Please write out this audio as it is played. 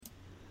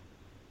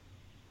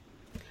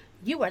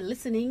You are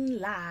listening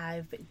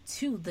live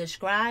to the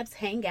Scribes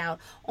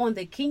Hangout on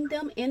the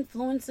Kingdom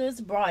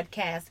Influencers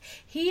broadcast.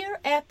 Here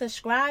at the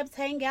Scribes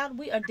Hangout,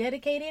 we are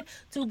dedicated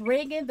to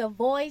bringing the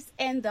voice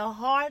and the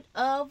heart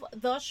of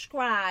the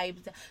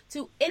scribes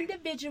to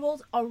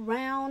individuals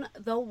around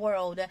the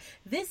world.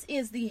 This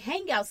is the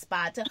hangout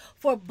spot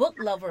for book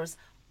lovers,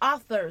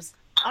 authors,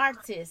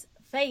 artists,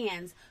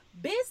 fans,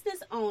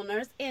 business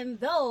owners, and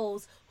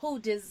those who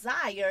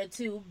desire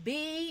to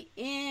be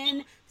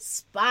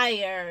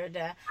inspired.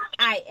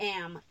 I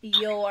am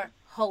your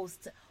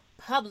host,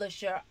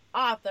 publisher,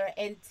 author,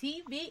 and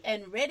TV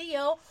and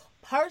radio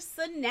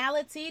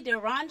personality,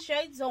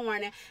 Deranche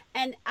Zorn,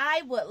 and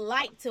I would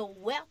like to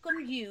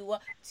welcome you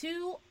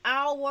to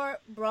our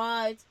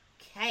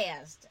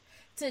broadcast.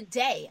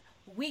 Today,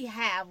 we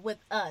have with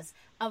us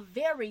a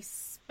very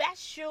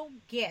special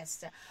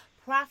guest,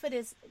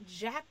 Prophetess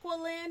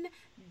Jacqueline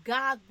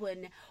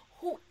Goodwin,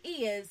 who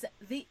is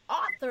the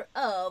author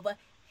of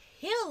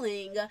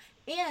Healing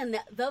in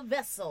the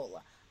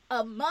Vessel,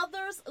 A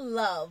Mother's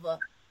Love,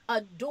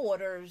 A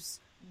Daughter's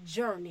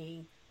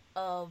Journey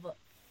of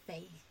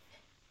Faith.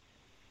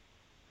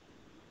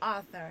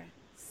 Author,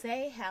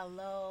 say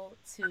hello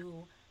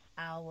to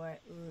our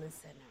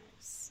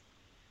listeners.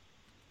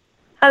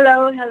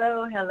 Hello,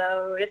 hello,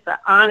 hello. It's an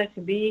honor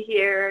to be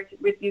here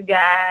with you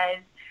guys.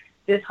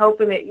 Just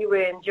hoping that you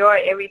will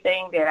enjoy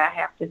everything that I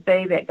have to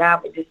say, that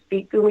God would just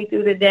speak through me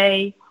through the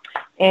day.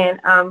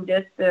 And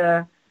just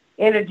to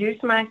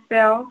introduce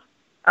myself,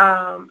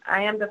 I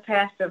am the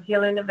pastor of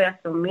Healing the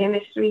Vessel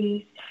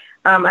Ministries.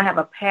 I have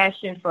a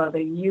passion for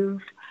the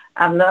youth.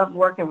 I love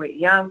working with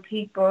young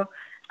people.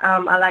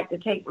 I like to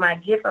take my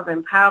gift of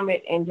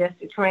empowerment and just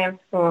to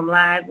transform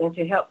lives and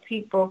to help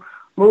people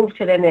move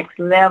to the next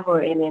level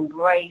and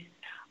embrace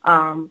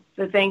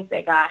the things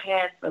that God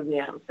has for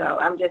them. So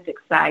I'm just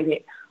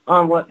excited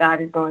on what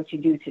God is going to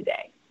do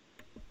today.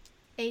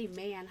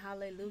 Amen.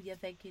 Hallelujah.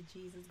 Thank you,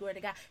 Jesus. Glory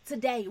to God.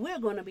 Today, we're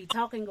going to be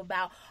talking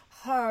about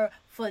her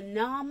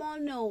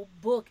phenomenal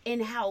book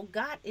and how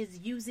God is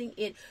using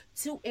it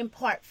to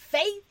impart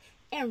faith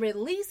and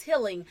release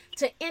healing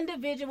to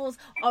individuals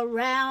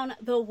around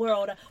the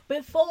world.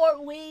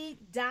 Before we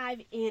dive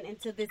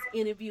into this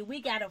interview,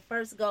 we got to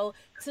first go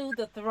to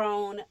the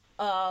throne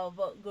of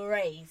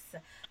grace.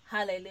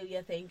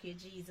 Hallelujah. Thank you,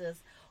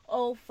 Jesus.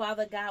 Oh,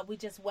 Father God, we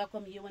just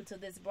welcome you into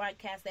this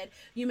broadcast that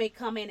you may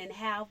come in and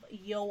have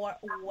your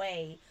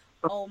way,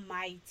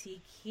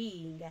 Almighty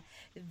King.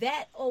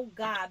 That, oh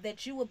God,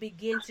 that you will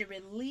begin to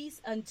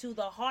release unto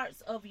the hearts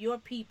of your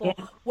people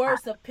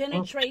words of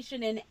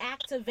penetration and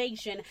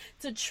activation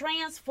to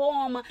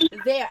transform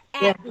their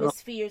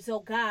atmospheres,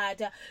 oh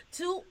God,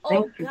 to,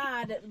 oh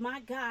God, my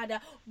God,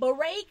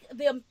 break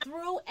them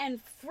through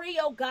and free,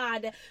 oh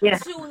God,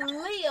 to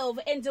live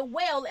and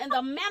dwell in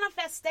the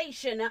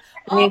manifestation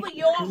of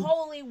your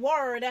holy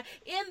word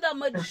in the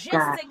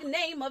majestic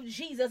name of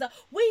Jesus.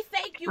 We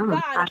thank you,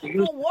 God,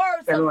 for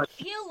words of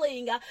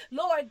healing,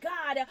 Lord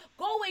God,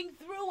 going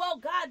through, oh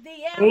God,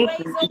 the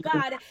airways, oh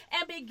God,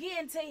 and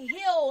begin to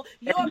heal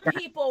your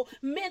people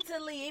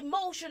mentally,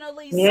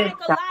 emotionally,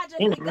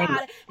 psychologically,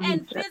 God,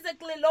 and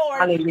physically,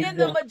 Lord, in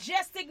the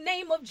majestic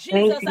name of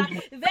Jesus, that,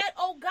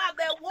 oh God,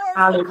 that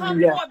words will come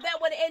forth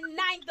that would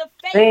ignite the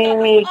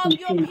faith of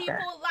your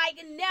people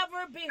like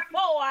never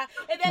before,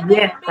 and that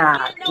they will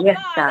begin, oh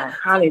God,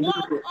 to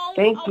walk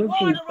on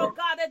water, oh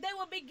God, that they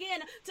will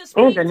begin to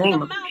speak to the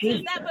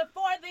mountains that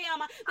before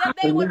them, that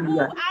they would move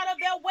out of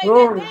their way,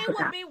 that they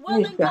would be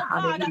willing, oh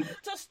God,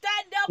 to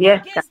stand up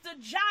against the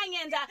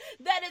giant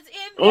that is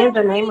in their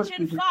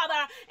region,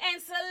 Father,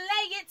 and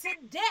slay it to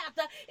death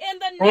in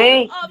the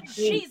name of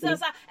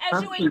Jesus,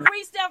 as you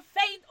increase their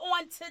faith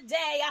on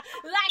today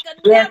like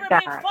never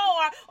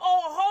before,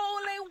 oh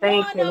Holy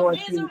One of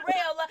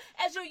Israel,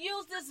 as you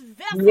use this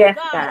vessel,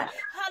 God,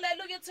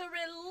 hallelujah, to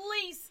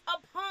release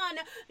upon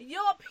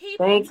your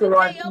people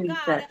today, oh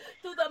God,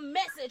 through the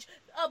message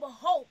of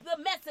hope, the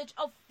message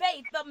of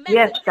faith, the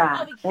message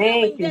of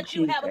healing that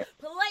you have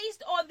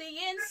placed on the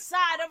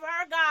inside of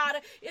her,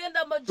 God, in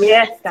the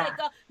majestic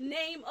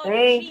name of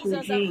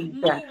Jesus.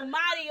 Move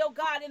mighty, oh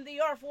God, in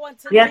the earth on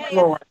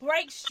today.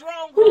 Break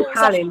strongholds,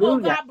 oh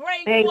God,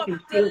 bring forth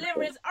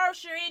deliverance,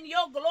 usher in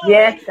your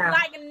glory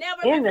like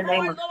never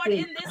before, Lord,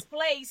 in this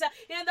place,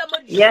 in the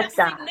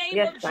majestic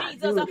name of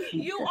Jesus.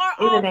 You are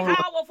all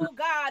powerful,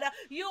 God.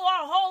 You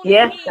are holy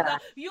King.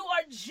 You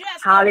are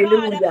just,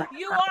 God.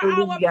 You are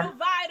our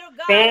provider,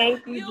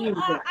 God. You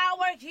are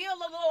our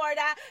healer, Lord.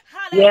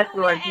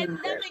 Hallelujah. And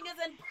nothing is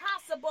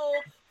impossible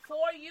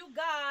for you,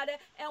 God.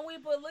 And we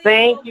believe,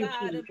 oh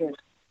God.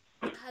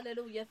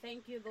 Hallelujah.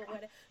 Thank you,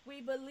 Lord.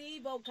 We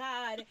believe, oh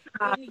God, in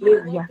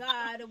you, oh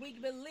God. We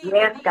believe in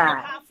the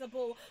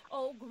impossible,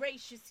 oh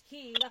gracious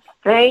King.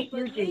 We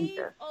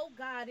believe, oh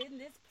God, in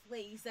this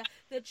place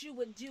that you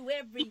would do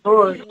everything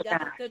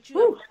that you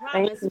have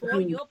promised for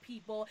your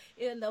people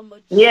in the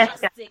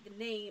majestic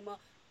name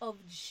of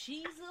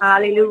Jesus.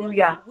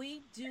 Hallelujah. Lord,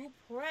 we do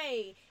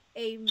pray.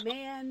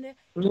 Amen.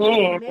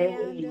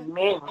 Amen.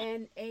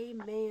 And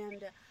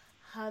amen.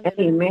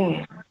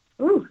 Hallelujah.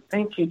 Ooh,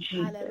 thank you,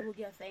 Jesus.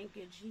 Hallelujah. Thank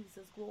you,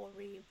 Jesus.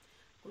 Glory.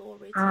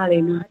 Glory to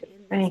Hallelujah. God in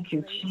this Thank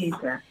you, place.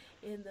 Jesus.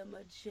 In the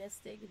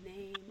majestic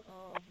name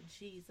of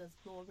Jesus.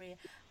 Glory.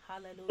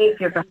 Hallelujah. Thank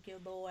you, God. Thank you,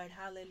 Lord.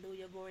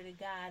 Hallelujah. Glory to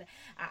God.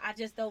 I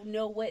just don't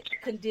know what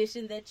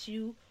condition that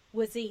you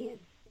was in.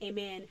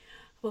 Amen.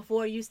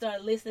 Before you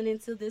start listening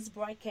to this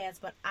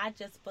broadcast, but I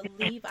just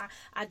believe,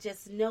 I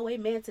just know,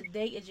 amen,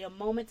 today is your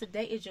moment,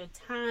 today is your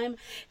time.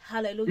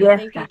 Hallelujah. Yes,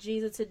 Thank you, God.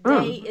 Jesus.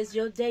 Today Mm. is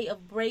your day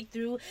of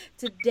breakthrough.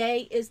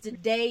 Today is the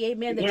day,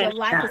 amen, that your Yes,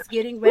 life God. is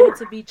getting ready Woo.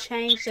 to be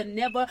changed, to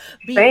never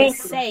be the Thank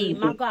you, same.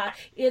 My Jesus. God,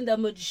 in the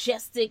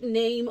majestic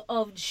name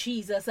of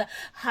Jesus.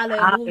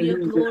 Hallelujah. Hallelujah.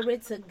 Glory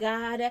to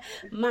God.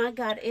 My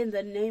God, in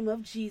the name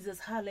of Jesus.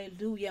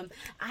 Hallelujah.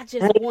 I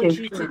just Thank you, want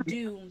you to Jesus.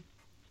 do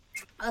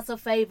us a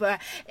favor.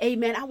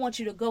 Amen. I want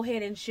you to go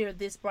ahead and share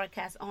this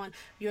broadcast on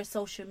your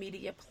social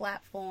media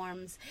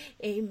platforms.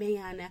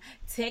 Amen.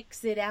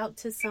 Text it out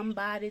to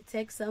somebody.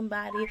 Text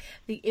somebody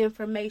the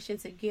information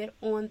to get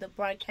on the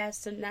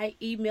broadcast tonight.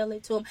 Email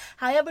it to them.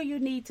 However you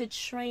need to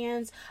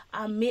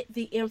transmit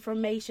the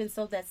information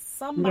so that Yes.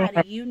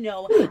 somebody you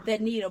know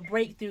that need a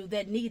breakthrough,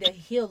 that need a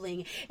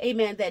healing,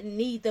 amen, that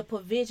need the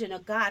provision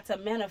of God to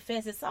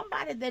manifest it.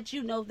 Somebody that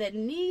you know that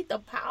need the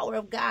power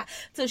of God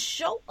to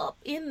show up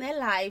in their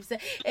lives.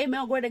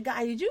 Amen. Glory to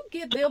God. Did you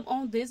get them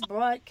on this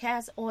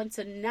broadcast on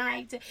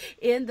tonight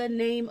in the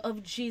name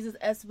of Jesus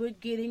as we're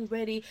getting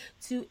ready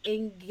to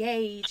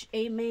engage?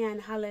 Amen.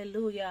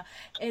 Hallelujah.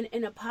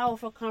 In a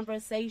powerful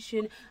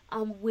conversation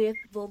with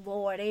the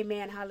Lord.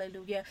 Amen.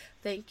 Hallelujah.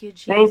 Thank you,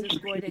 Thank Jesus. you,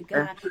 Glory to Jesus.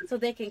 God. So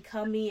they can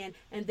come in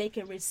and they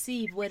can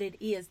receive what it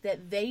is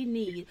that they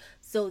need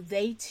so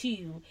they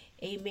too,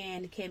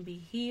 amen, can be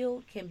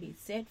healed, can be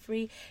set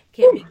free,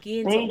 can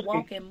begin to Thank you,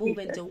 walk and move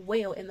and Jesus.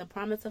 dwell in the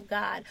promise of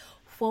God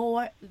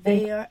for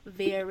Thank their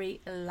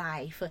very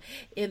life.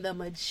 In the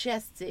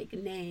majestic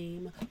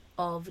name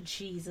of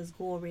Jesus.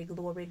 Glory,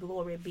 glory,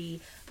 glory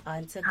be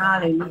unto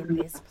God in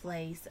Hallelujah. this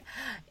place.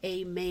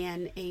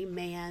 Amen,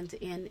 amen,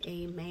 and Thank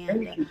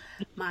amen. you.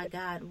 My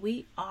God,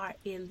 we are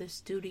in the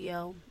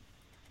studio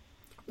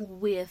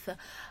with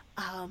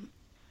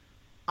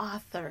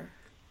author,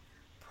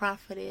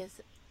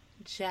 prophetess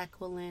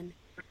Jacqueline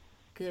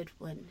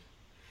Goodwin.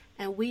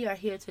 And we are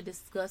here to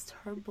discuss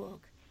her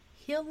book,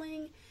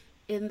 Healing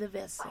in the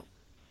Vessel,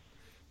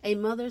 A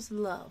Mother's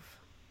Love,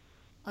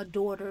 A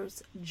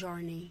Daughter's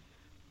Journey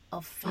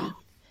of Faith.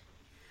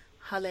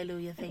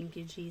 Hallelujah. Thank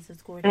you,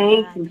 Jesus. Glory to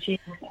Thank God. you,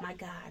 Jesus. My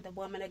God, the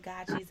woman of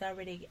God, she's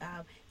already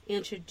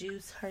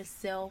introduced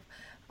herself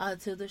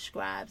to the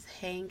Scribes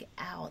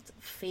Hangout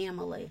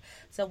family.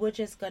 So we're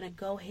just going to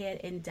go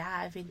ahead and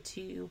dive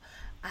into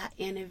our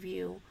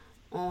interview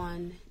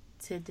on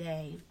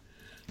today.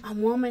 A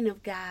woman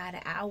of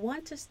God, I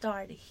want to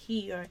start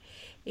here,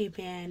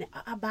 amen,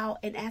 about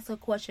and ask a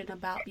question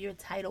about your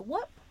title.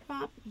 What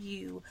prompted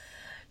you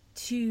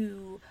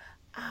to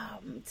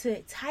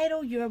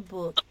title your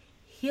book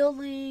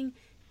Healing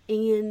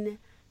in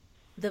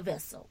the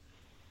Vessel?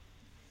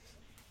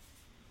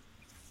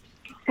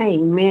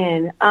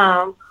 Amen.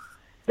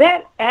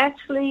 That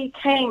actually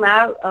came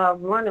out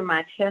of one of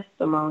my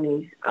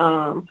testimonies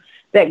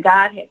that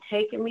God had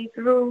taken me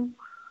through.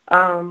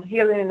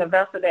 Healing in the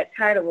Vessel, that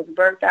title was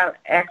birthed out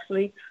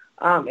actually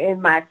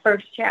in my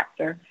first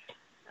chapter.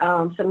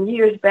 Some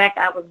years back,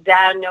 I was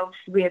diagnosed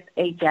with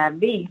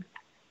HIV.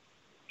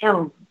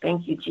 Oh,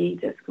 thank you,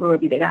 Jesus. Glory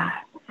be to God.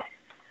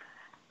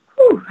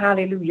 Whew,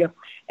 hallelujah.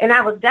 And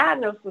I was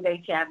diagnosed with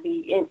HIV,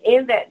 and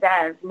in that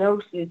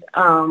diagnosis,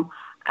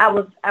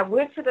 I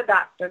went to the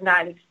doctor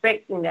not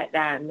expecting that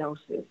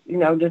diagnosis,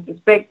 just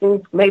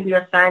expecting maybe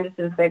a sinus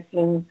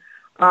infection,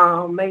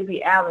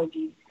 maybe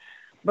allergies.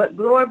 But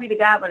glory be to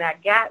God, when I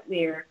got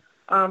there,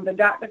 the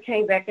doctor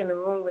came back in the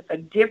room with a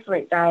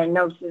different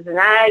diagnosis, and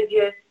I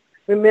just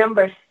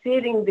remember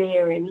sitting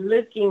there and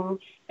looking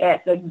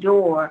at the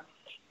door.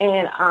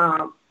 And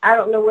I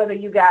don't know whether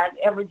you guys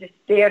ever just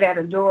stared at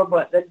a door,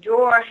 but the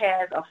door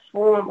has a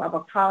form of a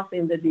cross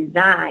in the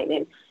design.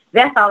 And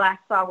that's all I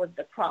saw was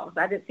the cross.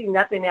 I didn't see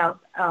nothing else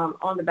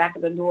on the back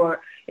of the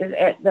door.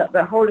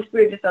 The Holy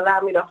Spirit just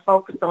allowed me to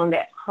focus on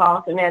that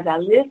cross. And as I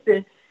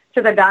listened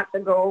to the doctor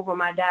go over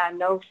my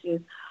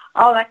diagnosis,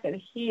 all I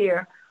could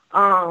hear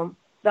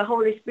the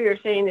Holy Spirit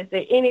saying, is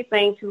there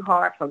anything too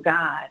hard for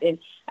God? And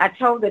I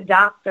told the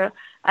doctor,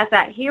 I said,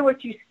 I hear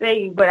what you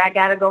say, but I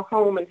got to go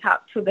home and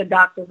talk to the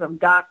doctors of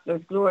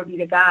doctors. Glory be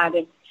to God.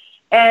 And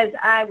as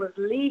I was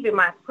leaving,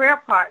 my prayer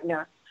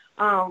partner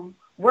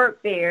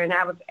worked there, and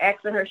I was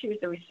asking her, she was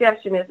the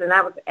receptionist, and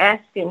I was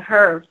asking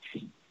her,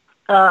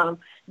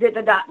 did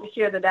the doctor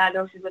share the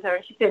diagnosis with her?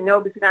 And she said,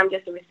 no, because I'm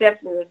just a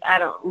receptionist. I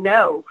don't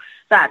know.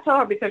 So I told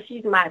her, because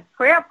she's my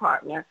prayer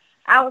partner,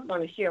 I was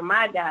going to share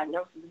my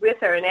diagnosis with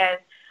her. And as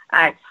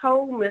I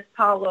told Miss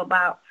Paula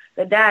about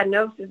the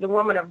diagnosis, the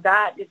woman of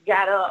God just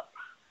got up,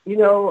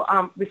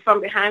 from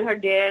behind her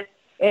desk,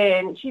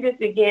 and she just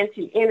began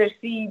to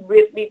intercede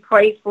with me,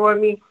 pray for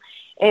me.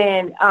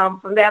 And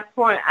from that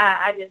point,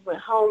 I just went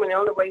home, and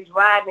on the way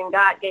driving,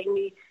 God gave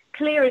me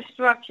clear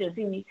instructions.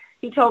 He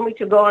he told me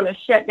to go on a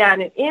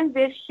shutdown. And in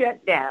this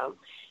shutdown,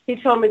 he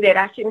told me that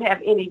I shouldn't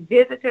have any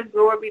visitors,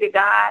 glory be to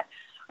God.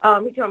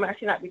 He told me I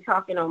should not be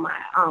talking on my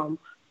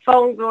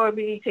phone, glory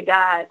be to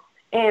God.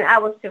 And I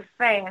was to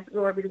fast,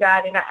 glory be to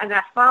God. And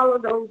I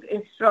followed those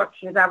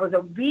instructions. I was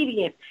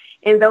obedient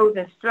in those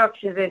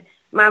instructions. And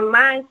my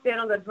mindset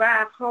on the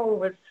drive home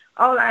was,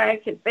 all I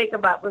could think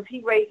about was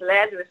he raised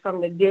Lazarus from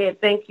the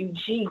dead. Thank you,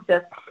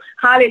 Jesus.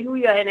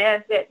 Hallelujah. And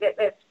as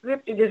that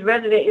scripture just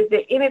resonated, is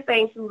there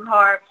anything too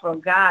hard for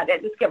God?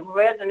 That just kept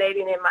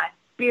resonating in my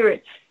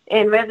spirit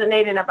and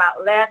resonating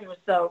about Lazarus.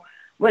 So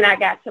when I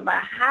got to my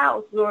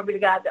house, glory be to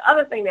God, the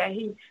other thing that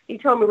he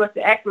told me was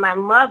to ask my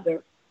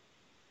mother,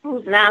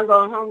 who's now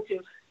going home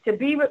to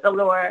be with the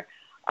Lord,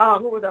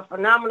 who was a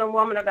phenomenal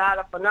woman of God,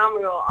 a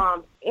phenomenal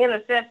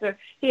intercessor.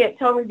 He had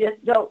told me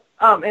just don't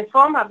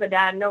inform her of the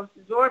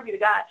diagnosis, glory be to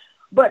God,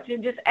 but to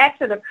just ask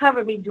her to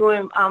cover me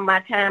during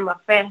my time of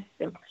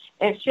fasting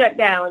and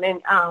shutdown.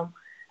 And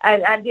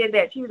I did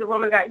that. She was a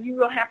woman of God. You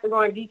don't have to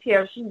go in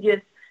detail. She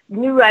just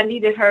knew I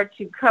needed her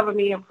to cover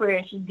me in prayer,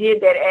 and she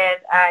did that as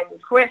I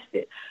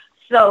requested.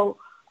 So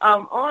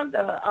on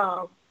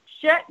the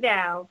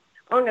shutdown,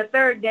 on the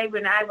third day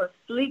when I was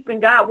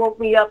sleeping, God woke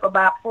me up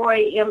about 4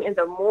 a.m. in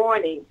the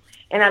morning,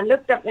 and I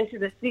looked up into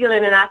the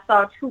ceiling, and I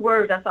saw two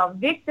words. I saw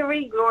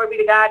victory, glory be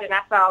to God, and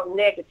I saw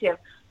negative,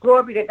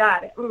 glory be to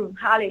God.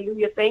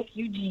 Hallelujah, thank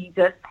you,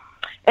 Jesus.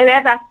 And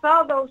as I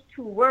saw those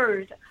two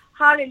words,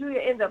 hallelujah,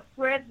 in the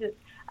presence,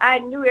 I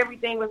knew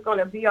everything was going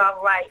to be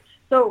all right.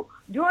 So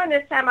during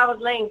this time, I was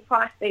laying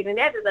prostrate, and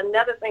that is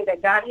another thing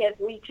that God has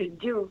me to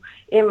do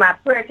in my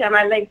prayer time.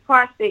 I lay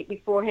prostrate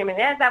before him, and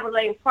as I was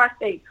laying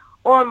prostrate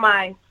on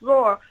my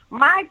floor,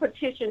 my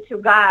petition to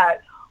God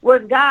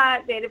was,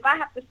 God, that if I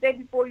have to stay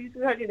before you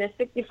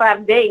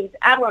 365 days,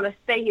 I'm going to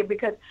stay here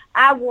because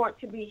I want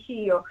to be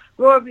healed.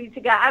 Glory be to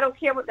God. I don't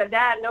care what the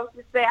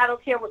diagnosis say. I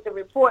don't care what the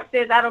report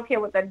says. I don't care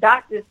what the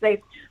doctors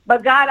say.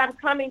 But, God, I'm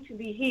coming to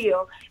be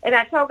healed. And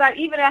I told God,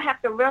 even if I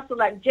have to wrestle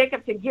like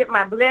Jacob to get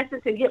my blessing,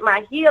 to get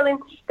my healing,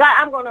 God,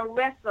 I'm going to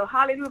wrestle.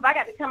 Hallelujah. If I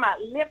got to come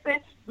out limping,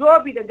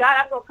 glory be to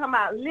God, I'm going to come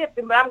out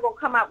limping, but I'm going to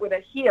come out with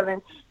a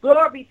healing.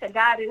 Glory be to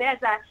God. And as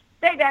I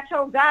that I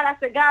told God, I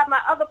said, God,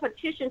 my other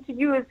petition to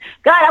you is,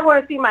 God, I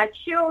want to see my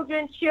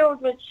children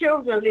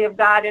live,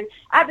 God. And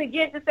I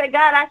began to say,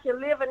 God, I shall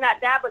live and not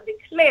die, but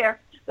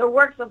declare the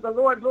works of the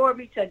Lord. Glory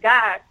be to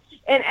God.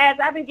 And as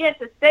I began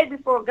to stay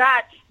before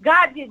God,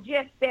 God did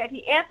just that.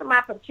 He answered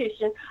my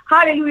petition.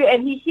 Hallelujah.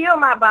 And he healed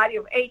my body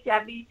of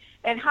HIV.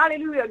 And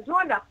hallelujah,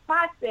 during the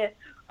process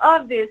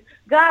of this,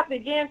 God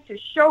began to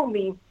show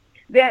me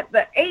that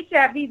the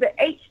HIV, the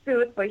H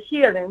stood for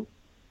healing.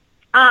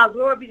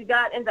 Glory be to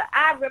God. And the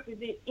I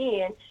represent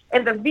in,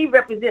 and the V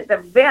represent the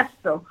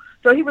vessel.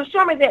 So he was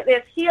showing me that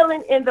there's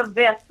healing in the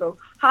vessel.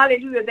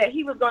 Hallelujah. That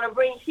he was going to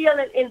bring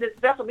healing in this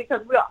vessel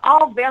because we are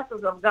all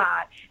vessels of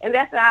God. And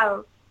that's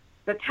how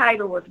the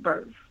title was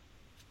birthed.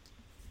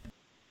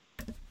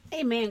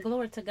 Amen.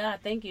 Glory to God.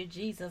 Thank you,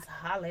 Jesus.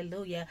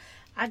 Hallelujah.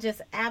 I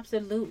just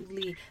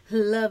absolutely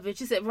love it.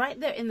 She said right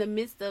there in the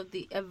midst of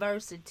the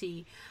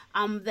adversity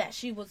that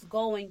she was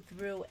going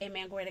through.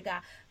 Amen. Glory to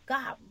God.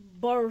 God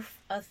birthed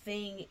a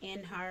thing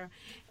in her.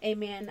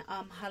 Amen.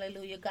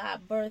 Hallelujah.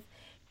 God birthed.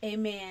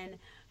 Amen.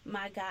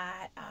 My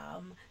God.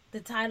 The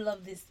title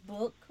of this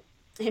book.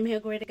 Amen.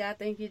 Glory to God.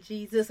 Thank you,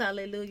 Jesus.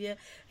 Hallelujah.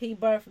 He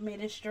birthed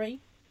ministry.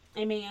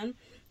 Amen.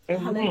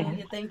 Amen.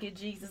 Hallelujah. Thank you,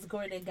 Jesus.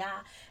 Glory to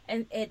God.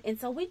 And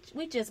so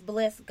we just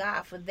bless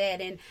God for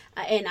that. And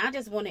I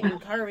just want to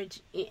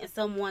encourage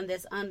someone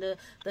that's under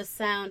the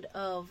sound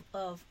of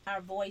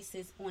our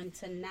voices on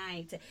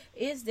tonight.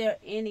 Is there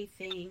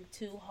anything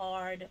too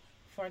hard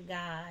for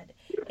God?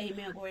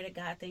 Amen. Glory to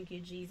God. Thank you,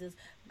 Jesus.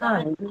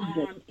 God's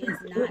arm is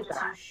not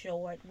too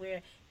short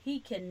where he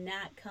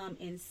cannot come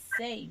and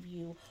save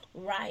you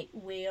right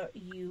where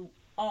you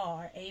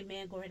are.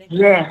 Amen. Glory to God.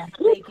 Yes.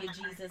 Thank you,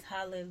 Jesus.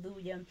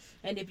 Hallelujah.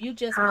 And if you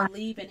just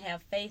believe and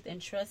have faith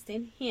and trust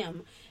in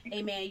him,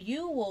 amen,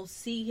 you will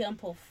see him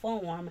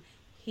perform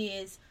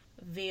his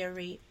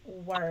very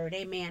word.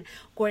 Amen.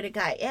 Glory to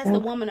God. As the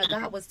woman of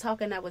God was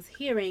talking, I was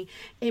hearing,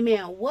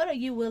 amen, what are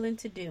you willing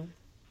to do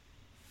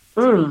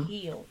to be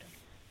healed?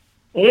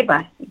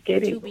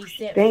 To be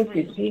set Thank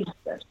free. you,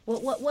 Jesus.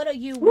 What are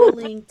you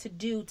willing to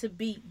do to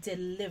be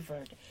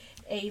delivered?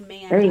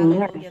 Amen.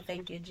 Hallelujah.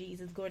 Thank you,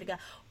 Jesus. Glory to God.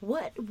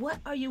 What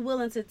are you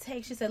willing to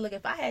take? She said, look,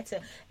 if I had to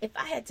fast, if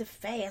I had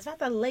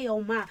to lay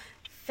on my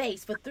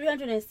face for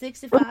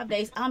 365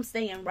 days, I'm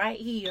staying right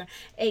here.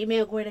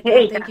 Amen. Glory to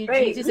God. Thank you,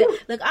 Jesus. She said,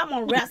 look, I'm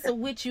going to wrestle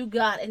with you,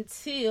 God,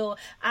 until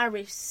I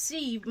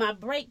receive my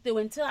breakthrough,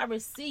 until I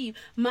receive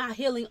my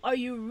healing. Are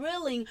you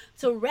willing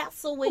to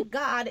wrestle with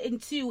God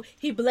until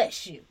he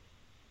bless you?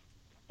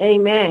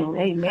 Amen.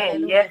 Amen.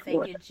 Hallelujah. Yes, Thank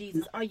Lord. you,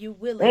 Jesus. Are you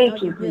willing? Thank Are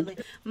you you, willing?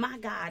 My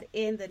God,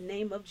 in the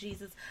name of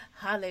Jesus.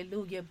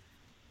 Hallelujah.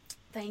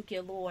 Thank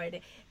you,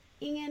 Lord.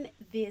 In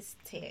this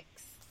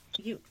text,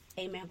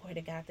 amen. Glory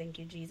to God. Thank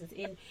you, Jesus.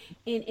 In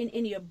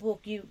your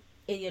book, in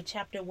your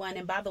chapter 1,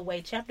 and by the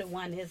way, chapter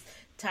 1 is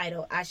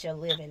titled, I Shall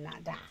Live and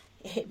Not Die.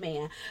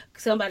 Amen.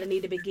 Somebody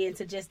need to begin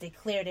to just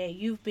declare that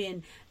you've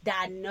been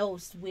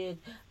diagnosed with,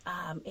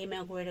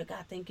 amen, glory to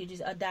God, thank you,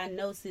 just a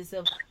diagnosis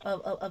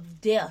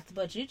of death,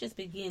 but you just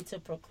begin to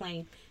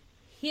proclaim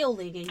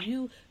healing, and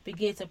you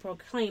begin to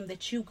proclaim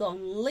that you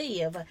gonna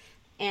live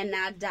and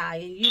not die,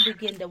 and you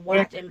begin to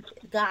watch and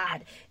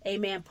God,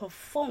 amen,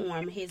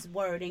 perform his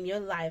word in your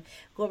life,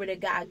 glory to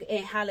God,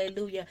 and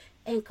hallelujah,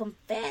 and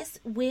confess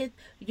with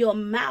your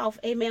mouth,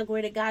 amen,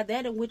 glory to God,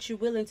 that in which you're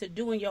willing to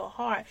do in your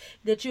heart,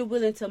 that you're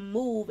willing to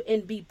move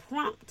and be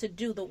prompt to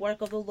do the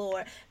work of the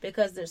Lord,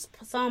 because there's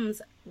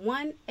Psalms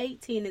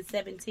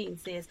 1:18-17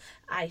 says,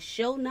 I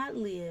shall not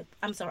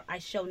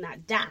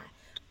die,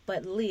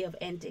 but live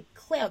and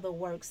declare the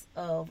works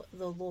of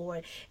the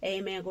Lord.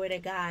 Amen. Glory to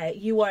God.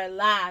 You are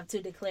alive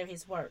to declare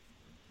his work.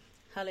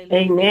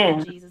 Hallelujah. Amen.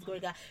 Thank you, Jesus.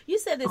 Glory to God. You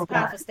said this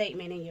powerful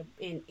statement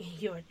in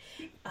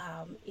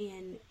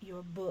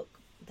your book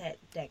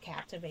that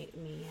captivated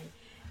me.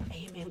 And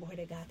amen. Glory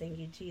to God. Thank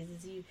you,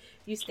 Jesus.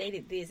 You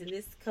stated this, and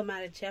this come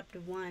out of chapter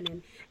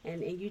 1,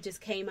 and you just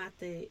came out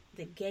the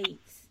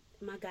gates,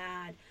 my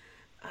God,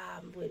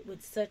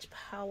 with such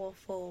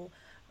powerful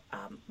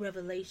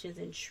revelations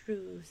and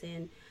truths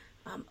and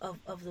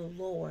of the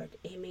Lord.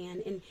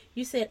 Amen. And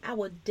you said, I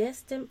was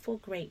destined for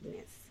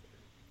greatness,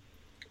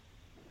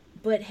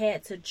 but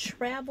had to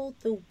travel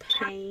through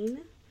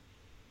pain,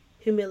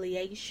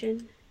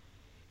 humiliation,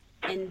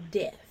 and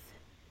death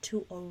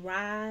to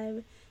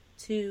arrive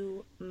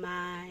to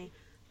my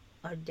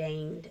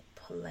ordained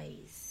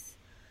place.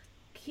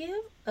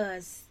 Give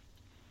us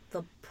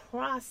the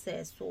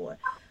process, or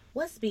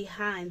what's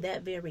behind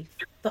that very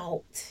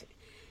thought,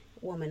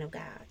 woman of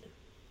God.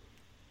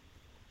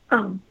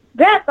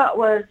 That thought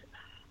was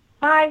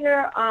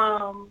prior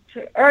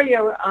to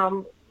earlier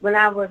when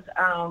I was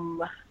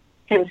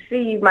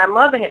conceived. My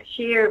mother had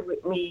shared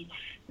with me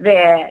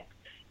that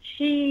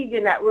she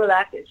did not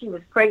realize that she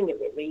was pregnant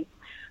with me.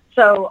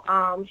 So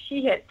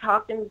she had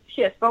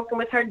spoken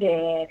with her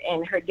dad,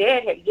 and her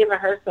dad had given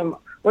her some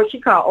what she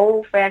called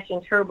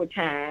old-fashioned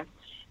turpentine,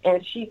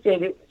 and she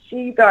said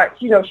she thought,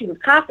 she was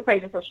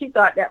constipated, so she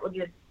thought that would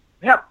just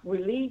help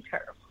relieve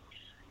her.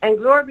 And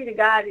glory be to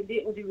God, it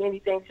didn't do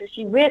anything. So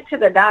she went to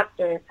the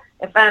doctor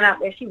and found out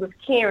that she was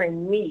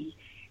carrying me.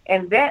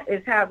 And that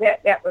is how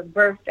that was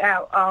birthed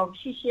out.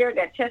 She shared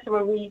that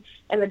testimony,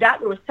 and the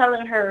doctor was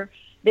telling her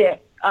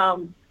that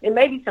there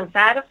may be some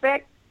side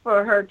effects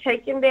for her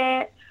taking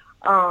that.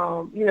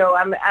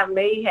 I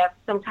may have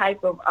some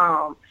type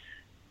of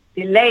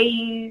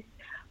delays.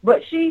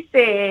 But she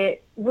said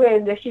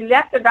when she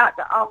left the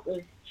doctor's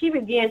office, she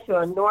began to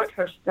anoint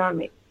her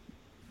stomach.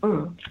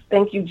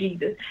 Thank you,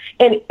 Jesus.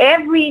 And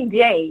every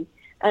day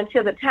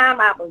until the time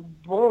I was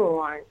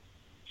born,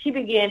 she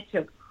began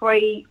to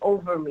pray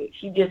over me.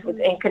 She just was,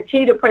 and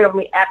continued to pray over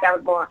me after I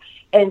was born.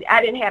 And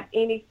I didn't have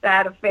any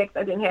side effects.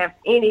 I didn't have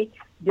any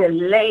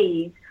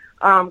delays.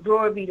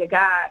 Glory be to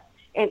God.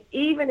 And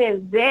even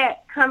in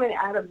that, coming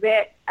out of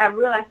that, I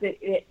realized that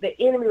the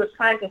enemy was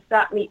trying to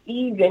stop me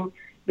even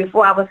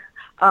before I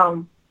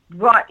was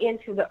brought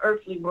into the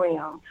earthly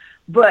realm.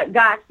 But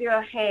God still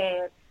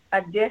had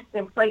a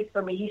destined place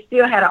for me. He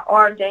still had an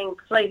ordained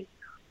place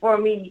for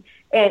me.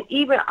 And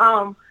even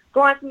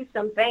going through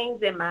some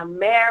things in my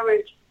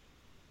marriage,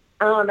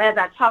 as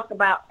I talked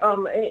about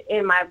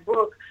in my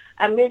book,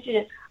 I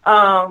mentioned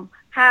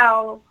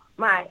how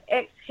my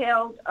ex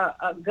held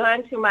a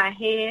gun to my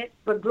head,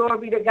 but glory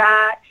be to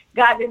God.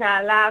 God did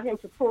not allow him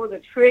to pull the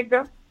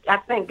trigger. I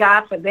thank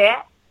God for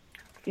that.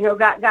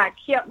 God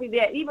kept me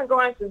there, even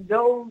going through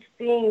those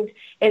things,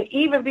 and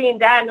even being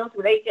diagnosed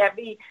with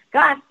HIV.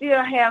 God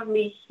still have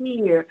me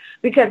here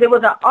because it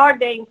was an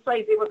ordained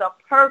place. It was a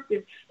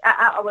purpose.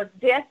 I was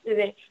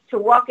destined to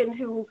walk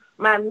into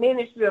my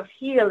ministry of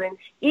healing,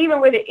 even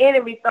when the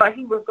enemy thought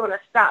he was going to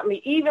stop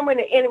me, even when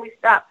the enemy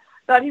thought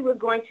he was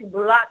going to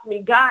block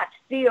me. God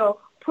still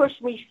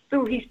pushed me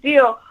through. He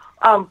still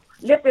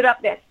lifted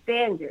up that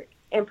standard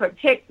and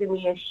protected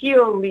me and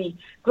shielded me.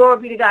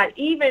 Glory be to God.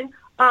 Even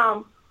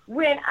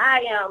when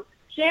I am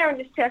sharing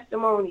this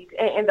testimony,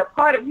 and the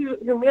part of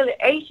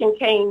humiliation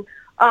came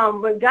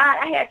when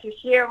I had to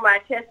share my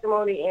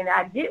testimony, and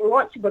I didn't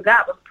want to, but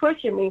God was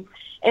pushing me.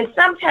 And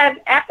sometimes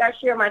after I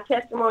share my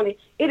testimony,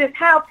 it is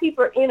how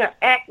people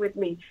interact with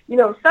me.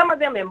 Some of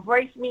them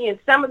embrace me, and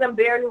some of them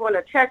barely want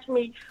to touch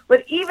me.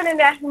 But even in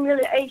that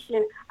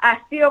humiliation, I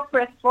still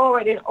press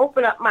forward and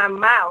open up my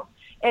mouth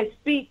and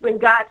speak when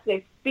God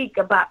says speak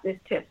about this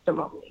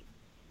testimony.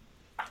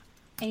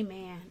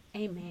 Amen.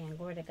 Amen.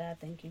 Glory to God.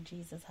 Thank you,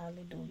 Jesus.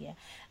 Hallelujah.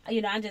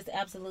 I just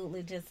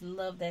absolutely just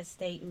love that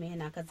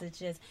statement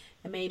because it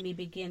made me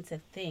begin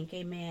to think,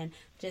 amen,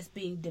 just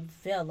being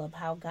developed,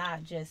 how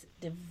God just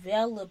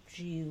developed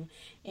you,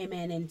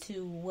 amen,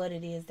 into what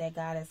it is that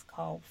God has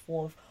called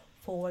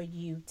for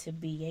you to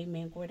be.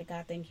 Amen. Glory to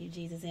God. Thank you,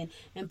 Jesus. And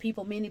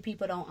many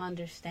people don't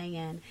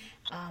understand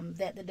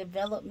that the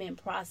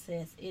development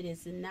process, it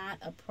is not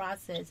a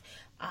process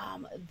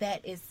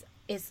that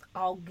is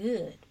all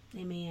good.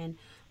 Amen.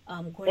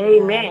 Glory to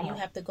God. You Amen.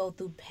 have to go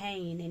through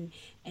pain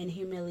and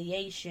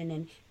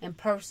humiliation and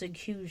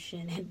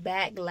persecution and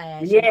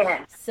backlash and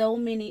Yes. so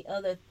many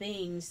other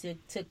things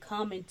to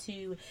come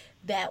into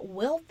that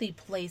wealthy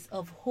place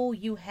of who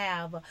you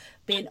have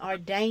been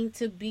ordained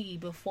to be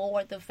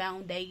before the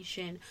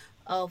foundation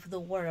of the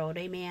world.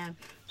 Amen.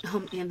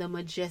 In the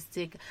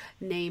majestic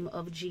name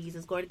of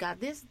Jesus. Glory to God.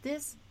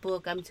 This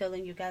book, I'm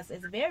telling you guys,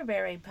 is very,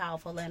 very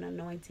powerful and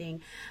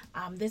anointing.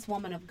 This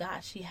woman of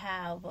God, she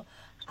have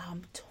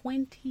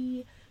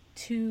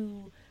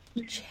 22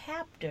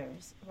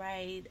 chapters,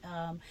 right,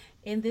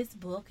 in this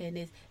book, and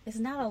it's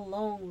not a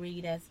long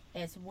read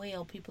as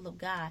well, people of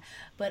God.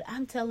 But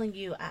I'm telling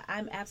you,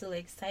 I'm absolutely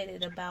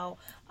excited about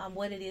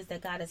what it is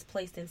that God has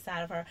placed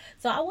inside of her.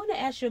 So I want to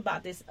ask you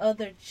about this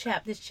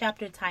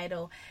chapter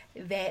title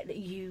that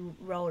you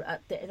wrote.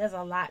 There's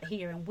a lot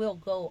here, and we'll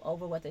go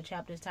over what the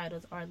chapter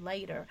titles are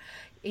later.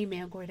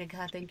 Amen. Glory to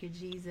God. Thank you,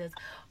 Jesus.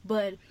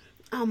 But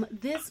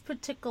this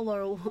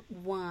particular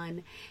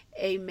one,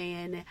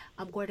 amen.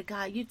 Glory to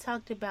God. You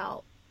talked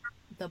about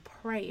the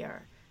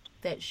prayer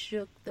that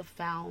shook the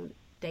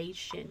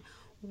foundation.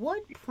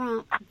 What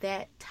prompted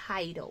that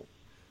title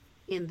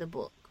in the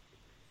book?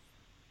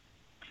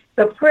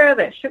 The prayer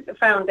that shook the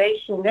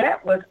foundation,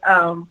 that was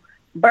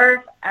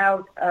birthed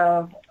out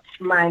of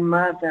my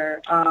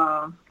mother.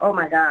 Oh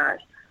my gosh.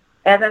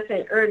 As I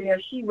said earlier,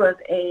 she was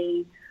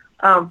a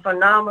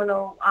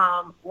phenomenal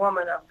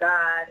woman of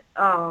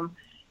God.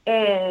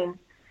 And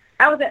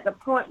I was at the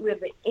point where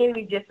the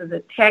enemy just was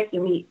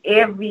attacking me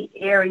every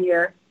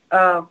area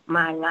of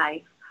my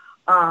life.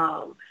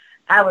 I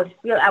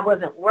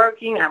wasn't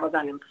working. I was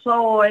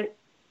unemployed.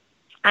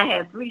 I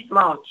had 3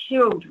 small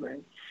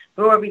children.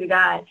 Glory be to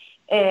God.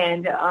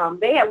 And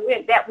they had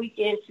went that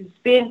weekend to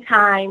spend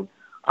time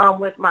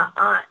with my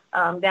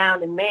aunt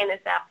down in Manning,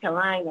 South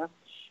Carolina.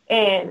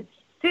 And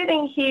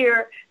sitting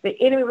here, the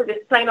enemy was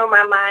just playing on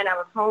my mind. I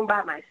was home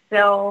by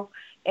myself,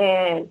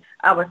 and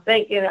I was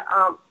thinking,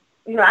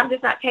 I'm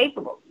just not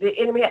capable. The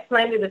enemy had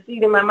planted a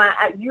seed in my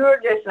mind. You're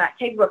just not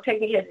capable of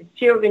taking care of the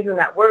children. You're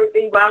not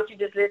worthy. Why don't you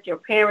just let your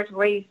parents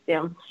raise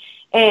them?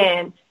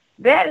 And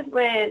that is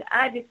when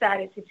I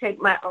decided to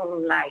take my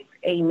own life.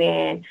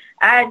 Amen.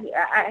 I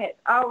had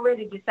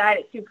already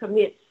decided to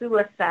commit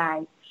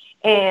suicide,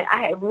 and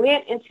I had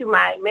went into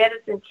my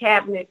medicine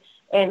cabinet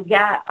and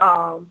got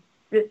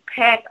this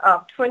pack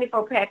of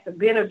 24 packs of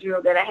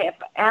Benadryl that I had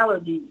for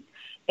allergies.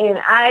 And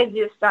I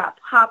just started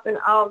popping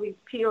all these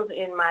pills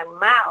in my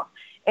mouth.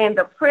 And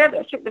the prayer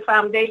that shook the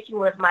foundation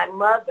was my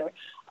mother.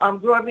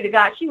 Glory be to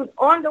God. She was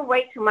on the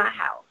way to my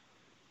house.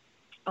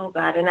 Oh,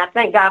 God. And I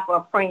thank God for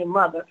a praying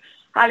mother.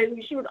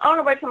 Hallelujah. She was on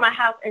the way to my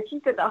house, and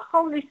she said the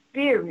Holy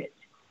Spirit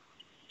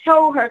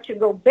told her to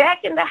go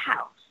back in the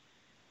house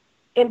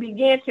and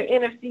begin to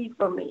intercede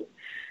for me.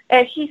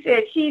 And she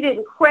said she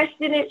didn't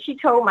question it. She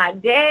told my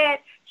dad.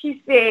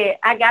 She said,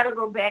 I got to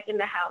go back in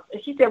the house.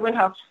 And she said when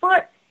her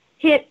foot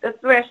hit the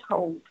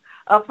threshold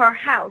of her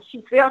house,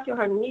 she fell to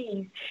her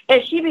knees,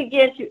 and she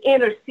began to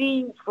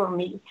intercede for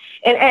me.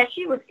 And as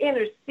she was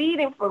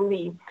interceding for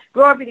me,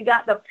 glory be to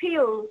God, the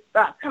pills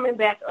started coming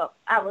back up.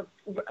 I was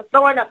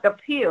throwing up the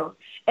pills.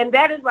 And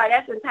that is why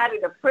that's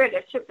entitled the prayer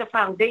that shook the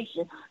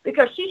foundation,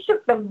 because she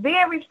shook the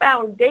very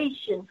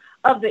foundation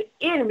of the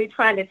enemy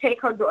trying to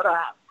take her daughter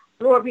out.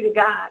 Glory be to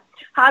God.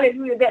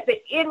 Hallelujah. That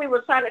the enemy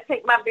was trying to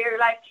take my very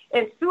life.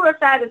 And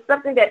suicide is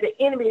something that the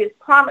enemy is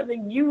prominently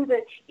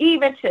using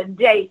even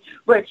today.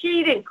 But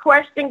she didn't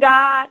question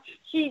God.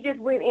 She just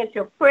went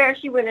into prayer.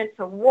 She went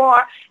into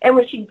war. And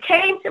when she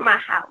came to my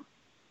house,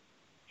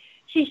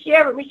 she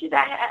shared with me, she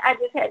said, I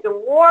just had to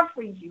war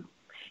for you.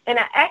 And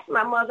I asked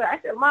my mother, I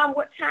said, Mom,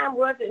 what time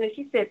was it? And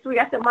she said 3.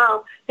 I said,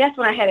 Mom, that's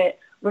when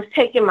was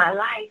taking my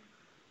life.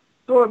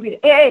 Glory be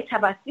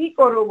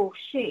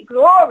to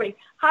glory.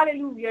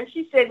 Hallelujah.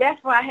 She said,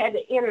 that's why I had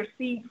to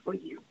intercede for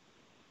you.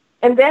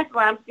 And that's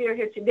why I'm still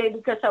here today,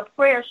 because her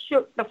prayer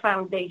shook the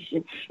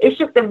foundation. It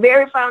shook the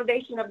very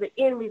foundation of the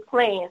enemy's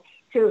plan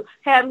to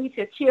have me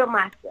to kill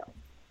myself.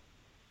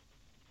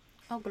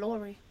 Oh,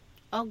 glory.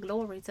 Oh,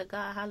 glory to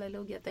God.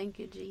 Hallelujah. Thank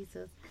you,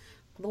 Jesus.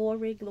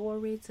 Glory,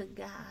 glory to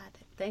God.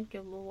 Thank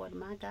you, Lord.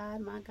 My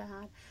God, my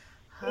God.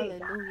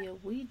 Hallelujah.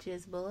 We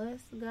just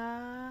bless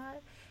God.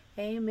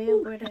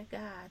 Amen. Glory to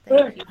God.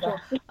 Thank you for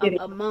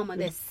a mama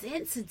that's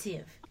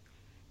sensitive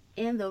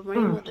in the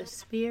realm of the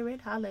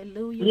spirit.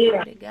 Hallelujah.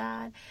 Glory to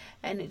God.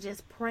 And it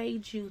just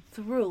prayed you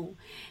through.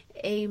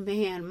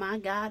 Amen. My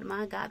God,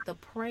 the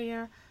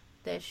prayer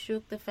that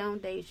shook the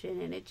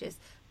foundation, and it just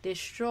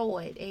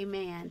destroyed,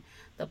 amen,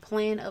 the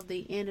plan of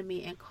the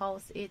enemy and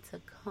caused it to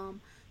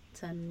come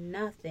to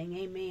nothing.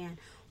 Amen.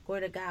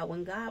 Glory to God.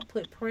 When God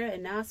put prayer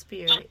in our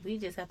spirit, we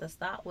just have to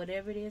stop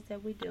whatever it is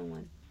that we're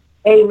doing.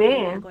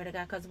 Amen. Glory to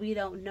God, because we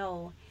don't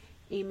know,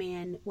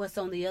 amen, what's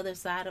on the other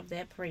side of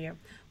that prayer.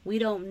 We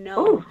don't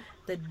know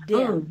the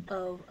depth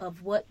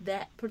of what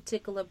that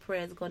particular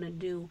prayer is going to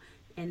do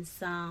in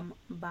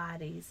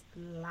somebody's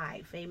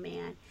life.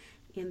 Amen.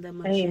 In the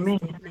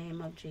majestic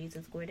name of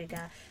Jesus, glory to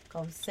God,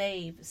 gonna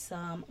save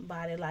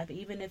somebody's life,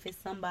 even if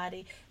it's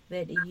somebody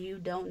that you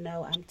don't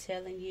know. I'm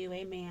telling you,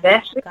 amen.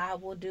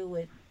 God will do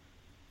it.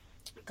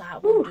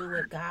 God will do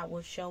it. God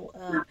will show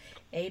up.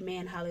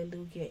 Amen.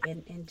 Hallelujah.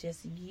 And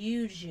just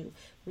use you.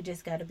 We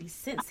just got to be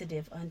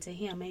sensitive unto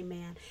him.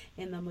 Amen.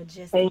 In the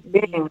majestic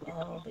name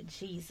of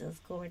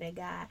Jesus. Glory to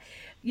God.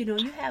 You know,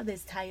 you have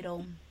this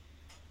title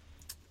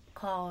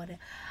called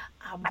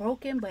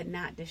Broken But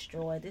Not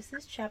Destroyed. This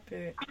is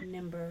chapter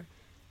number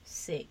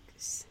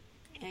 6.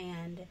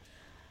 And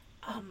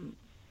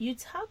you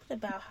talked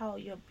about how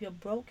your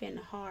broken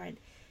heart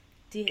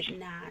did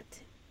not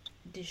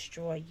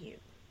destroy you.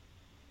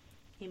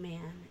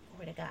 Amen.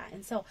 Glory to God.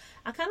 And so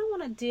I kind of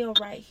want to deal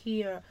right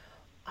here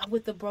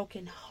with the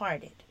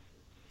brokenhearted,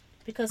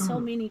 because so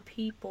many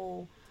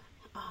people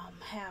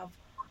have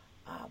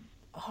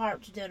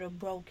hearts that are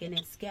broken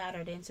and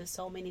scattered into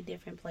so many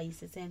different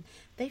places, and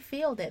they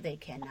feel that they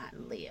cannot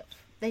live.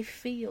 They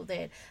feel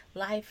that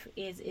life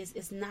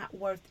is not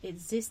worth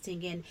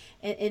existing,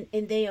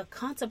 and they are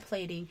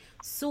contemplating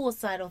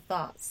suicidal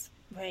thoughts,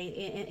 right,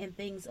 and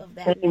things of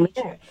that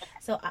nature.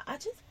 So I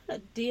just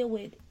want to deal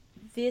with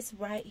this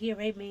right here,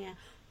 amen.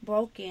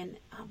 Broken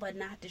but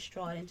not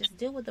destroyed, and just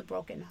deal with the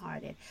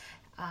brokenhearted.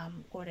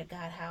 Glory to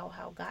God,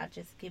 how God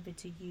just give it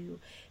to you,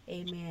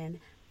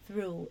 amen,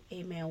 through,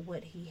 amen,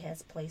 what he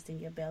has placed in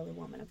your belly,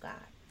 woman of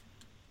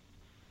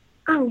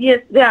God.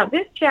 Yes, now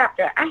this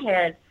chapter I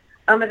had,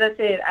 as I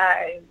said,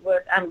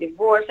 I'm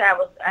divorced. I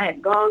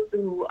had gone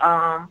through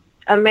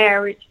a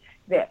marriage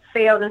that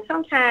failed, and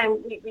sometimes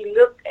we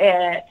look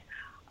at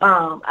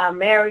our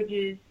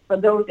marriages, for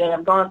those that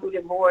have gone through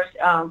divorce.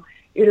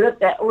 You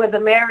look at where the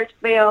marriage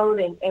failed,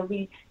 and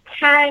we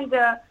kind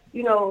of,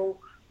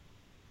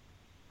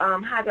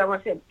 how do I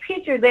want to say,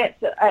 picture that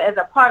as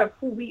a part of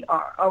who we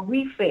are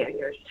we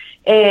failures.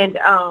 And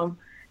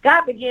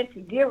God began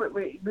to deal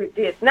with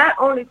this, not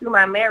only through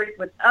my marriage,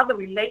 but other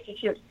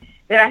relationships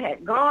that I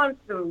had gone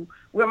through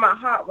where my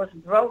heart was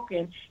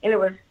broken. And there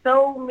were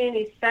so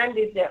many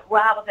Sundays that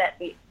while I was at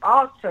the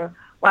altar,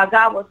 while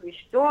God was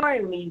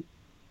restoring me,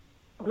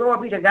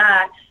 glory be to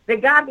God,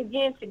 that God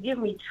began to give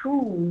me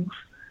tools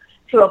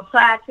to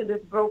apply to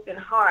this broken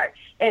heart.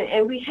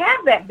 And we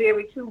have that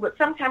very tool, but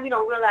sometimes we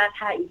don't realize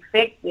how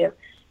effective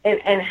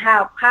and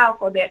how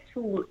powerful that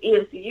tool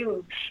is to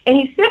use. And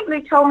he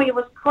simply told me it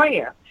was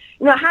prayer.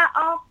 How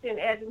often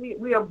as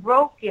we are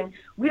broken,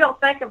 we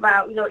don't think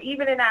about,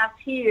 even in our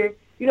tears,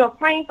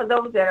 praying for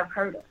those that have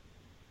hurt us.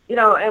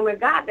 And when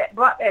God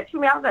brought that to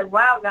me, I was like,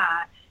 wow,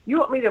 God, you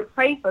want me to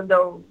pray for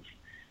those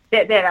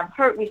that have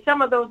hurt me,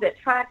 some of those that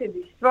tried to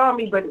destroy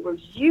me, but it was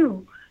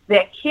you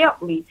that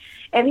kept me.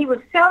 And he was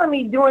telling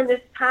me during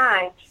this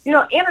time,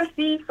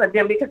 intercede for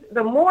them, because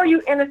the more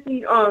you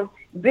intercede on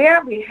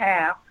their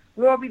behalf,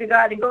 glory be to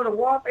God, and go to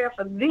warfare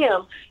for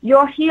them,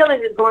 your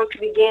healing is going to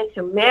begin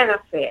to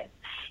manifest.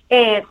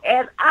 And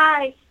as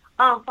I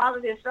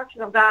followed the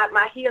instruction of God,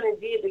 my healing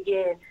did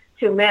begin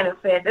to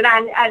manifest. And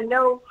I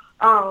know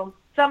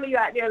some of you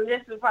out there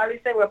listening probably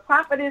say, well,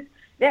 Prophetess,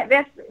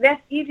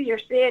 that's easier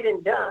said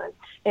than done.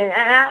 And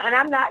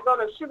I'm not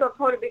going to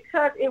sugarcoat it,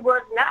 because it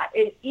was not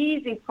an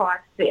easy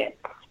process.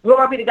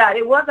 Glory be to God.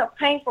 It was a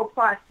painful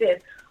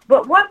process.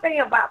 But one thing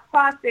about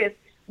process,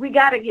 we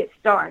got to get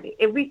started.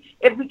 If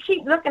we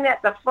keep looking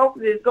at the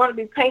focus, it's going to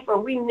be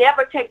painful. We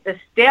never take the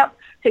step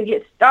to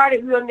get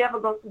started. We'll never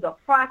go through the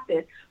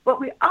process.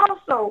 But we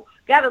also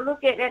got to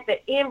look at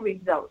the end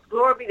results.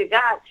 Glory be to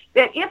God.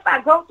 That if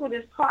I go through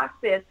this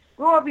process,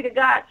 glory be to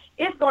God,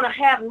 it's going to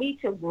have me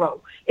to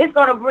grow. It's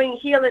going to bring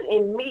healing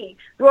in me.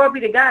 Glory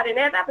be to God. And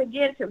as I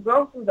begin to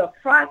go through the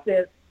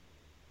process,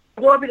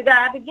 glory be to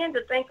God, I begin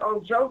to think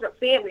on Joseph's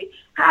family,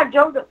 how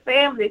Joseph's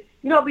family,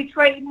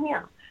 betrayed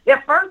him.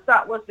 Their first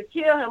thought was to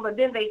kill him, but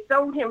then they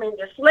sold him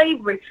into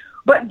slavery.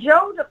 But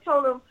Joseph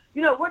told them,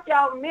 what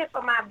y'all meant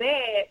for my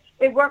bad,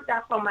 it worked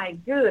out for my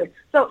good.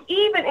 So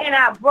even in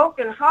our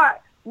broken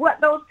heart,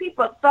 what those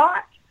people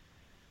thought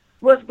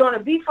was going to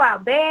be for our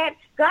bad,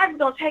 God is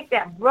going to take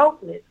that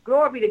brokenness,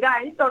 glory be to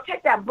God, he's going to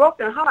take that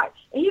broken heart,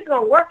 and he's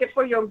going to work it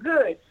for your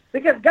good.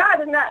 Because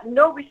God is not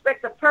no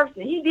respect of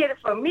person. He did it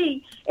for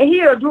me, and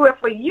he'll do it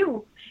for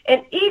you.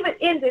 And even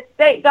in this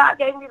state, God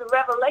gave me the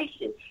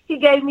revelation. He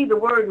gave me the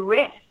word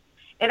rest.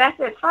 And I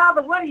said,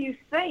 Father, what are you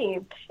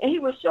saying? And he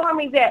was showing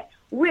me that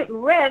with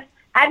rest,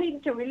 I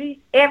needed to release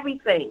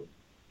everything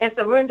and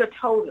surrender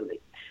totally.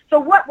 So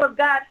what was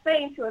God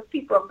saying to us,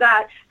 people of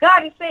God?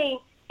 God is saying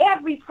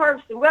every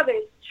person, whether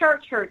it's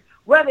church hurt,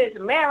 whether it's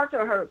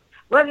marital hurt,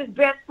 whether it's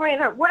best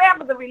friend hurt,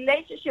 whatever the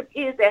relationship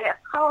is that has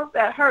caused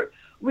that hurt,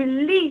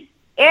 release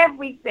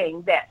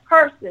everything, that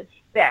person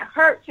that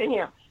hurt to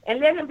him, and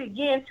let him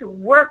begin to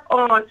work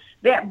on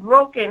that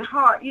broken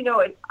heart.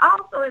 It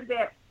also is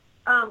that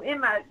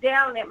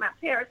down at my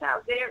parents'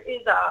 house, there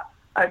is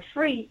a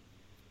tree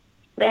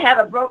that had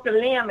a broken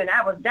limb, and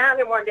I was down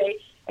there one day,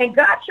 and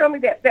God showed me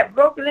that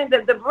broken limb,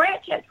 the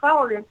branch had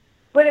fallen,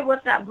 but it was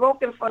not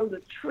broken from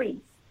the tree.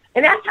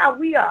 And that's how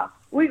we are.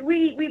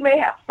 We may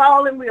have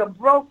fallen, we are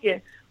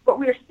broken, but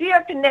we're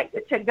still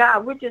connected to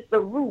God, which is the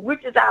root,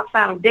 which is our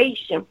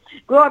foundation.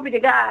 Glory be to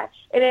God.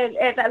 And then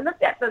as I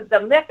looked at the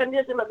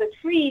mechanism of the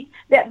trees,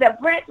 that the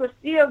branch was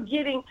still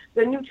getting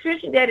the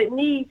nutrition that it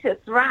needs to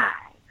thrive.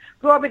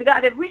 Glory be to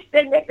God. If we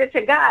stay connected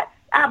to God,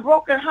 our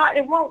broken heart,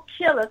 it won't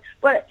kill us,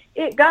 but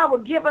God will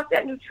give us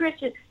that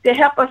nutrition to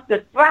help us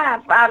to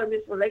thrive out of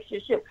this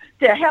relationship,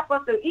 to help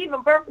us to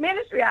even birth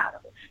ministry out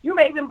of it. You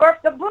may even birth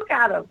the book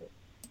out of it.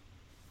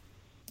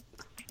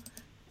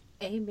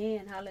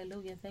 Amen.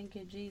 Hallelujah. Thank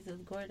you, Jesus.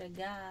 Glory to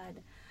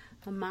God.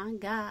 My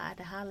God.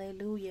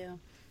 Hallelujah.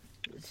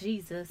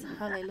 Jesus.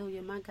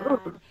 Hallelujah. My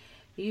God.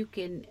 You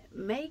can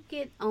make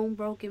it on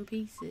broken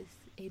pieces.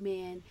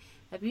 Amen.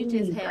 If you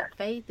just have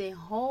faith and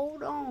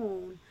hold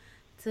on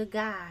to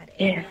God.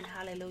 Amen. Yeah.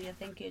 Hallelujah.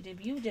 Thank you.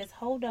 If you just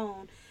hold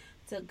on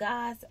to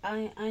God's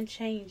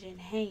unchanging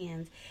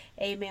hands.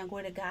 Amen.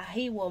 Glory to God.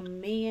 He will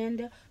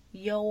mend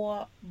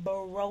your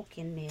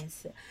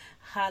brokenness.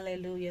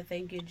 Hallelujah.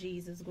 Thank you,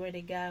 Jesus. Glory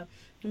to God.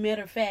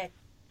 Matter of fact,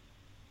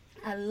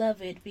 I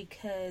love it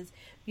because,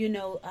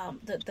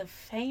 the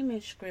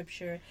famous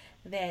scripture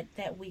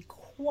that we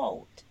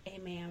quote,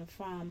 amen,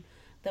 from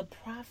the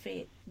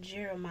prophet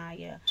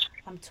Jeremiah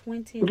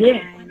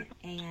 29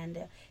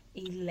 and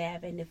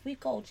 11. If we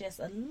go just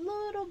a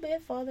little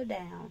bit further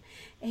down,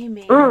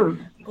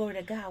 amen, glory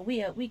to God,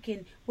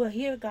 we'll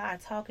hear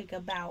God talking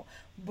about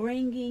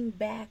bringing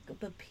back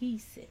the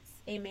pieces,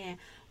 amen,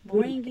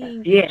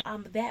 bringing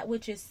that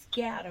which is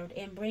scattered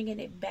and bringing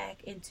it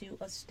back into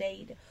a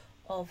state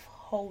of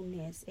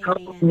wholeness,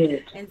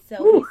 amen. And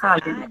so he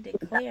said, I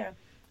declare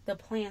the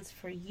plans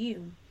for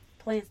you,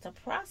 plans to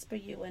prosper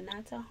you and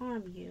not to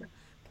harm you,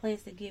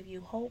 plans to give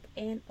you hope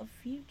and a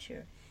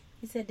future.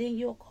 He said, then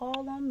you'll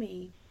call on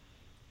me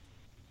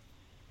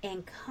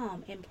and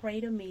come and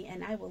pray to me,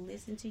 and I will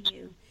listen to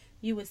you.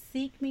 You will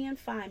seek me and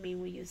find me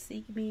when you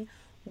seek me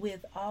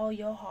with all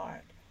your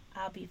heart.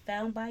 I'll be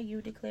found by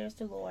you, declares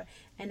the Lord,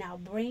 and I'll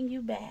bring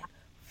you back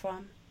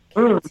from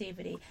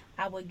captivity.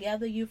 I will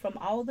gather you from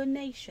all the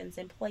nations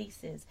and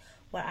places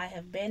where I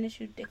have banished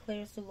you,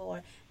 declares the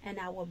Lord, and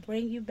I will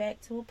bring you back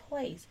to a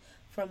place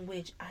from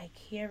which I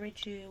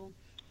carried you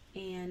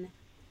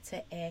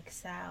into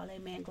exile.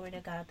 Amen. Glory to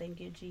God. Thank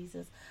you,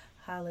 Jesus.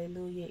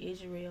 Hallelujah.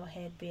 Israel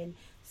had been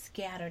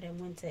scattered and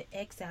went to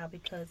exile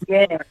because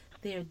of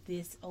their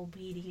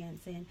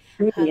disobedience. And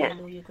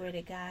hallelujah, glory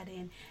to God.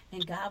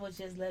 And God was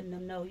just letting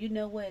them know, you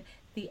know what?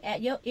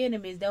 Your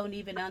enemies don't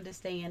even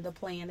understand the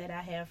plan that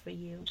I have for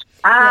you.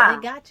 Yeah,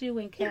 they got you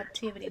in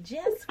captivity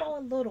just for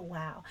a little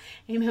while.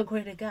 Amen,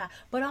 glory to God.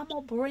 But I'm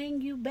going to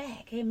bring you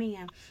back.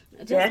 Amen.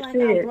 Just like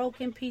our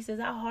broken pieces,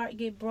 our heart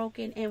get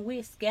broken and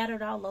we're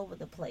scattered all over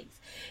the place.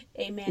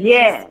 Amen.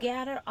 It's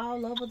scattered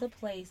all over the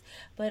place.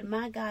 But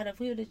my God, if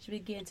we were to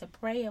begin to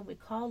pray and we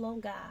call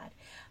on God,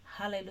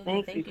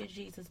 hallelujah, thank you,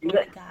 Jesus,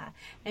 glory to God,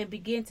 and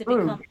begin to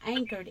become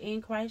anchored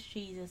in Christ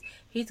Jesus,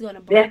 he's going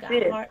to bring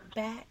our heart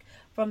back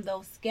from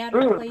those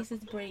scattered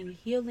places, bring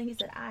healing. He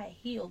said, I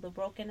heal the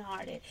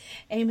brokenhearted.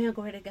 Amen.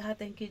 Glory to God.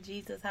 Thank you,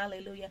 Jesus.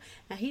 Hallelujah.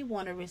 And he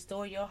want to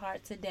restore your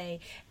heart today.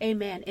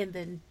 Amen. In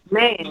the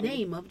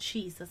name of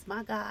Jesus,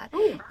 my God.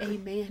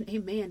 Amen.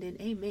 Amen.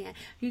 And amen.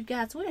 You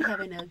guys, we're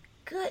having a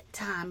good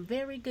time,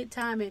 very good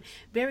time, and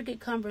very good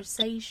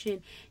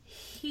conversation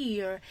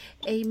here.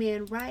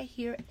 Amen. Right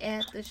here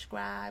at the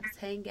Scribes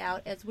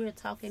Hangout as we're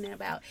talking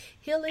about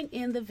healing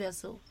in the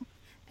vessel,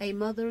 a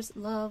mother's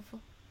love,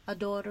 a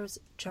daughter's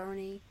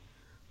journey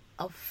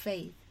of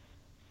faith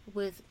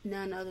with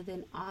none other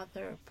than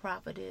author,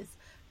 prophetess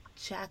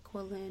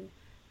Jacqueline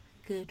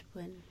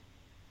Goodwin.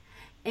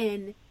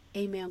 And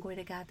amen, glory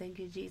to God, thank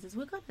you, Jesus.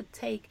 We're going to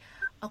take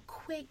a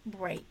quick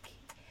break.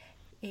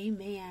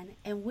 Amen.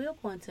 And we're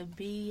going to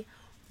be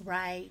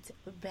right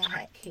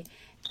back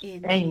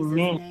in Jesus'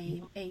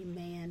 name.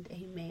 Amen,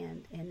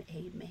 amen, and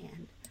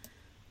amen.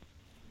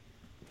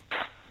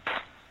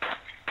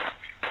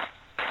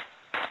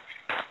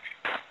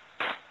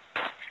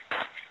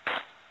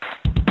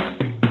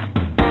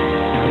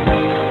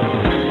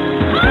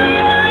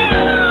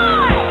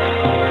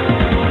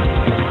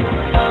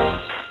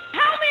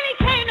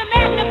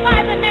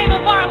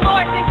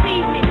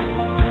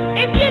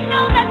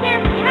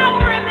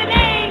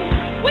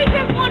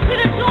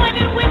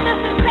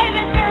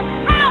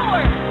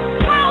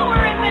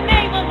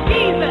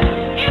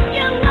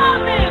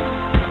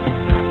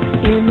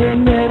 In the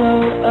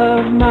middle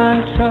of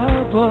my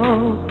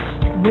trouble,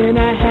 when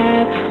I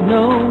had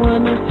no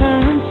one to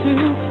turn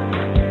to,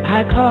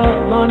 I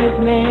call on his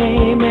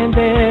name and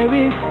there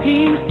is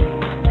peace.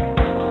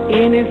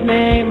 In his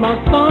name all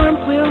storms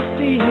will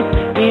cease.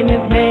 In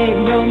his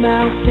name no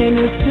mountain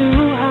is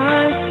too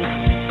high,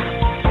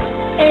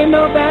 ain't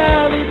no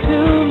valley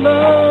too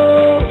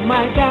low.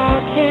 My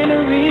God can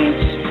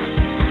reach,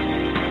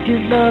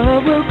 his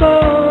love will go.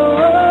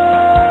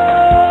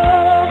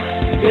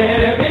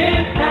 There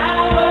is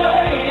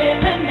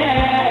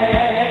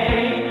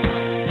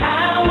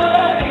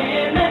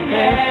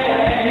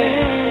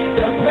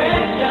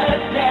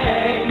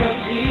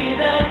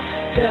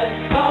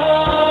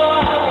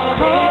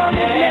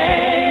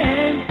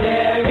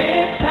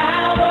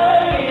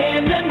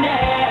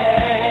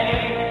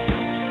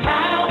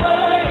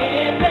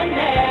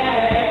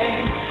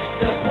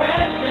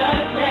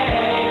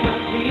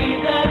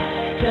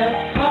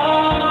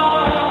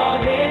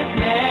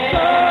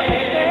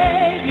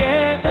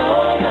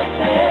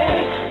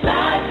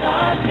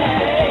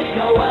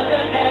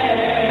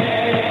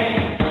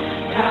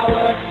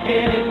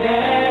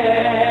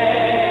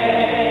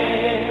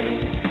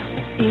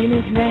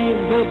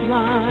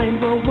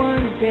blind will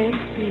one day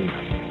see.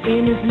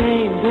 In his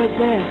name the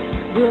deaf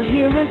will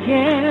hear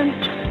again.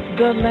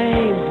 The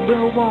lame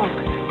will walk,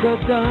 the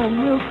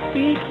dumb will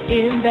speak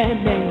in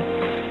that name.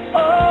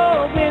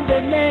 Oh, in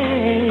the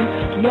name,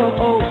 no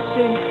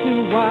ocean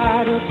too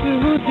wide or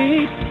too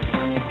deep.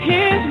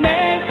 His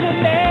name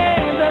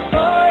commands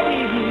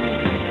authority,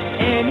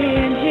 and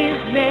in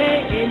his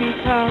name he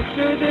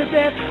conquered the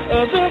death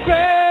of the grave.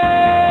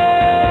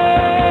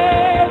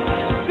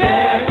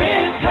 There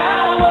is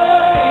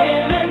power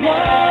in the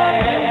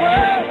name,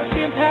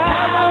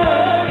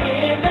 power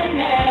in the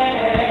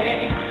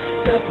name,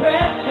 the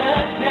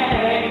precious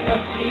name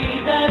of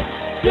Jesus.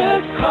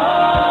 Just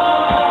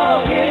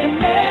call his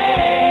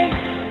name.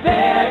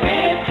 There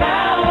is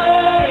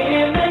power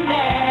in the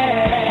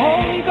name.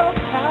 Holy Ghost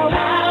power.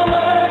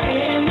 Power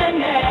in the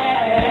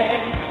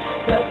name.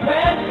 The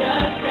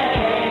precious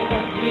name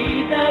of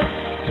Jesus.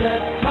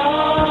 Just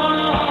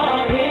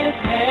call his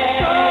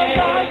name. So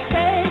the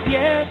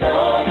Savior. So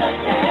the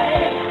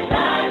name.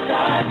 Lives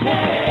are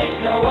changed.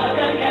 No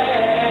other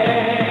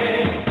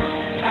name.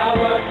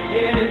 Power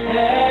in his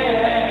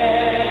name.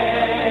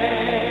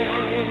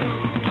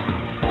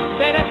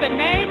 That at the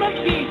name of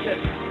Jesus,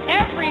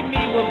 every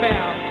knee will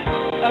bow,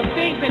 of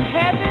things in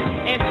heaven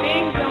and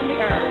things on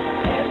the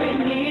earth. Every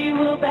knee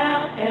will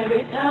bow,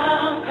 every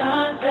tongue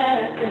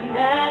confess in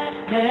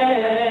that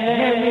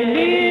name. Every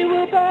knee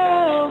will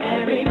bow,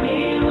 every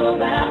knee will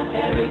bow,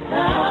 every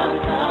tongue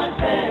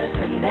confess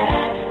in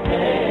that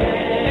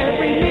name.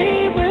 Every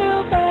knee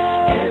will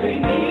bow, every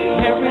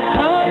knee will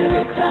bow,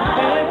 every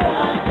tongue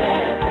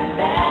confess in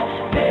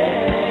that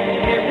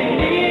name. Every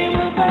knee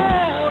will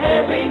bow,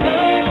 every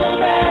knee will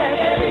bow.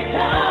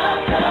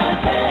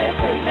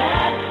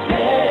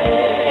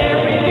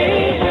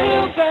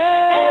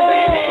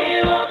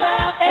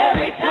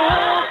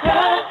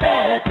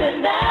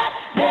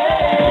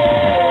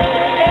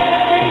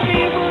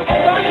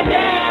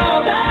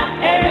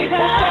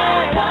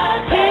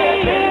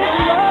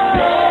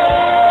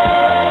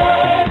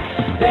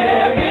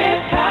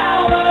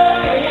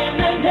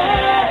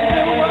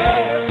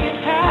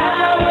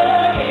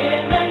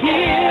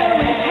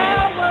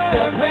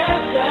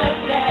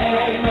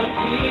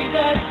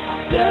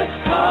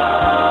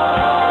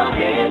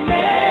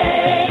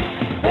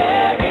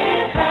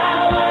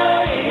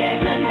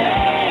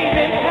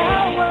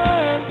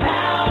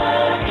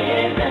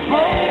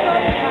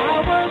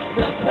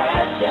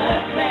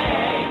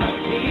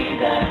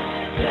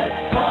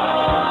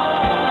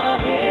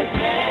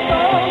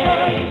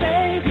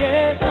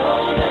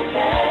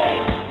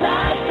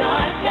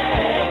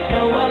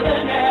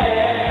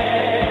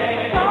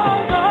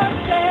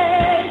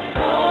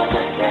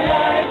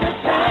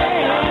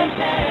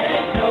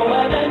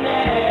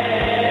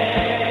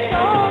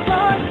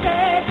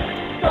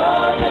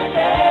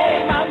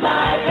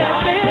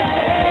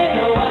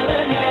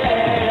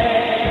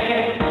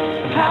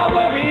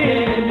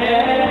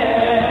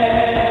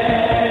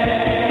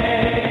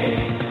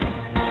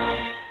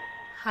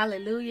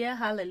 Hallelujah,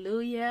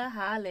 hallelujah,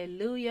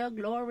 hallelujah.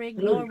 Glory,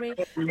 glory,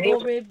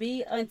 glory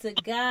be unto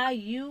God.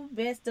 You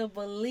best to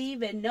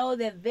believe and know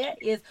that there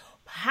is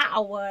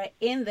power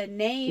in the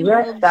name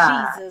of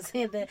Jesus.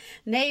 In the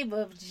name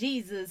of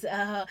Jesus,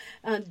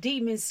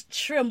 demons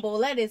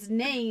tremble. At his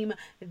name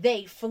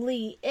they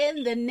flee.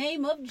 In the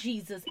name of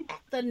Jesus, at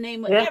the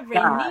name of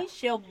every knee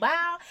shall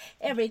bow,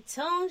 every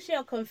tongue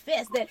shall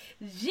confess that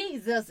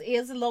Jesus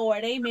is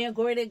Lord. Amen.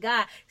 Glory to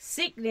God.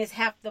 Sickness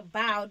have to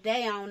bow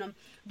down.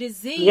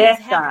 Disease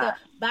have to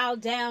bow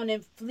down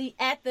and flee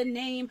at the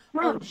name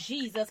of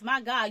Jesus.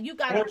 My God, you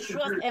got to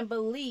trust and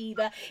believe.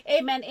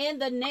 Amen. In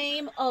the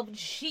name of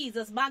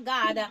Jesus. My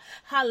God.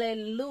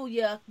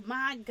 Hallelujah.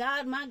 My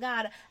God, my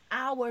God.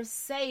 Our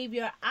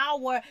Savior,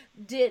 our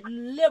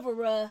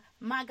deliverer.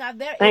 My God,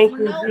 there is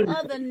no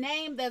other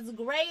name that's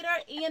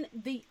greater in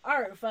the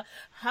earth.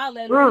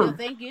 Hallelujah.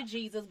 Thank you,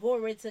 Jesus.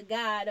 Glory to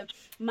God.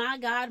 My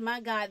God, my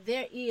God.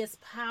 There is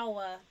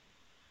power.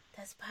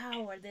 There's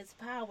power, there's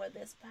power,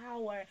 there's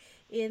power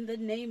in the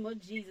name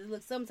of Jesus.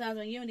 Look, sometimes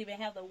when you don't even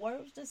have the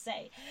words to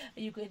say,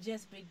 you could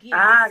just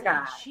begin to say,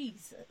 God.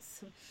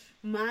 Jesus.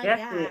 My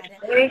God.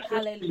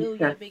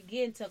 Hallelujah.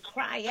 Begin to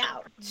cry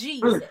out,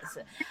 Jesus.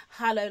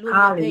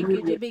 Hallelujah. Thank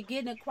you. To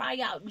begin to cry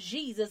out,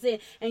 Jesus.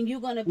 And you're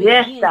going to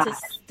begin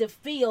to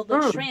feel the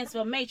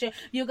transformation.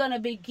 You're going to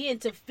begin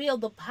to feel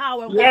the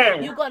power of God.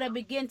 You're going to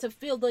begin to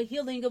feel the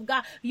healing of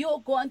God.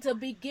 You're going to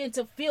begin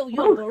to feel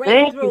your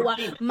breakthrough.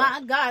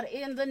 My God,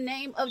 in the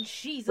name of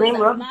Jesus.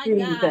 My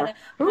God.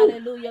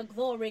 Hallelujah.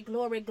 Glory,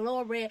 glory,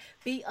 glory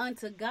be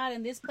unto God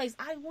in this place.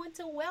 I want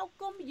to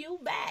welcome you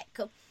back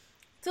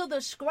to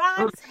the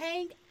Scribes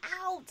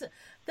Hangout,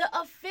 the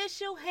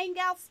official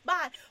hangout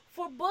spot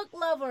for book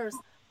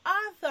lovers,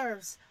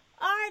 authors,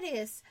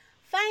 artists,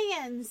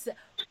 fans,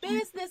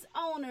 business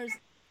owners,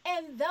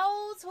 and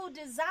those who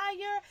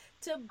desire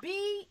to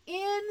be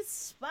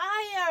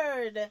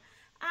inspired.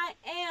 I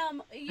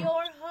am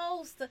your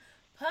host,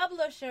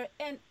 publisher,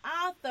 and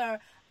author,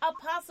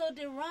 Apostle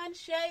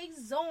Deronche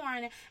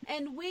Zorn,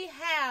 and we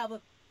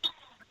have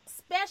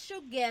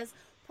special guest,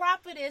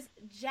 Prophetess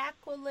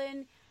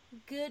Jacqueline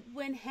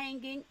Goodwin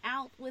hanging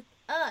out with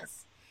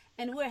us.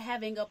 And we're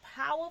having a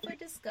powerful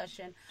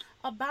discussion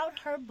about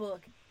her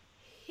book,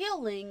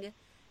 Healing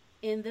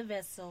in the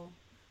Vessel,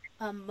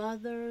 A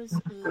Mother's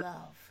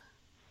Love,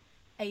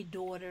 A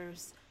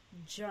Daughter's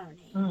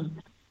Journey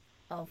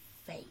of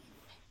Faith.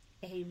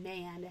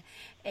 Amen,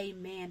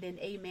 amen, and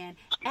amen.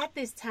 At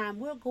this time,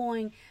 we're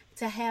going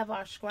to have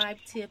our scribe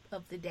tip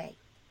of the day.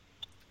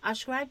 Our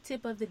scribe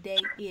tip of the day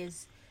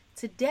is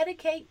to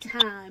dedicate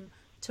time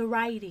to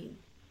writing.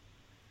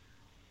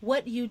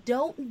 What you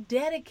don't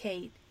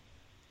dedicate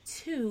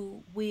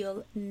to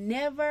will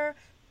never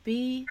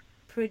be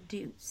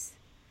produced.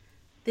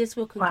 This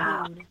will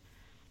conclude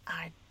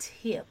our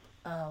tip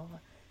of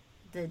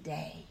the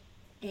day.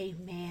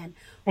 Amen.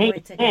 Glory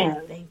to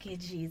God. Thank you,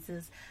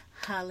 Jesus.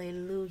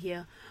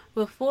 Hallelujah.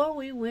 Before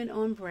we went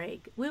on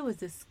break, we was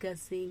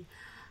discussing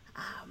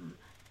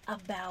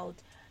about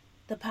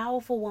the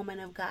Powerful Woman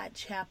of God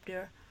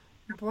chapter,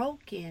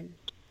 Broken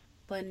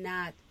but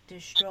Not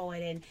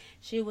Destroyed. And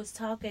she was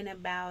talking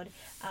about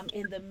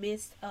in the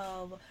midst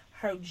of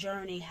her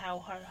journey, how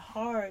her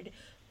heart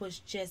was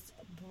just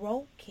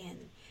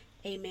broken.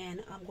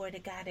 Amen. Glory to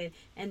God.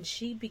 And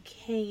she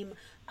became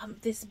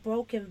this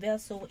broken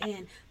vessel,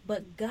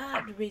 but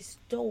God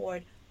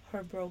restored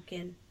her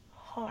broken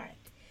heart.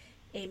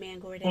 Amen.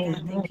 Glory to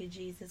God. Thank you,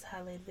 Jesus.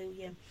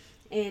 Hallelujah.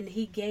 And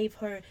he gave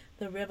her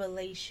the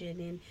revelation,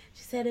 and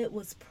she said it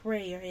was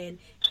prayer, and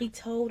he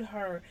told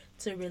her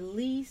to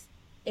release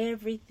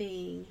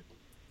everything,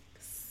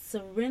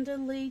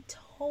 surrenderly,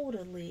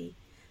 totally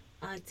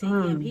unto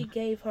him. He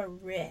gave her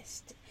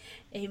rest.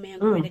 Amen.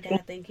 Glory to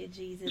God. Thank you,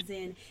 Jesus.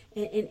 In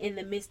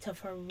the midst of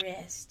her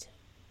rest,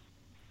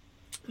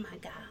 my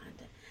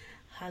God,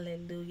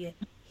 hallelujah,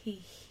 he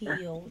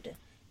healed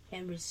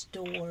and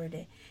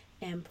restored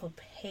and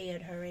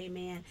prepared her.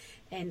 Amen.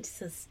 And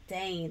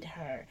sustained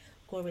her.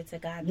 Glory to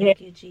God. Thank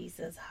you,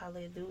 Jesus.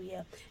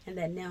 Hallelujah. And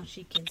that now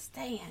she can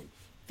stand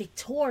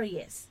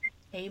victorious.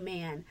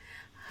 Amen.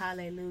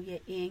 Hallelujah.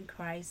 In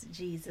Christ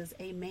Jesus.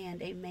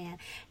 Amen. Amen.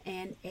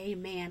 And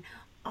amen.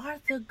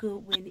 Arthur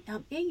Goodwin,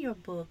 in your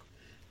book,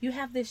 you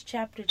have this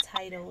chapter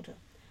titled,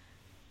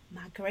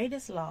 My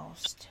Greatest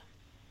Loss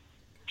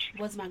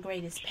Was My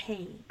Greatest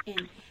Pain.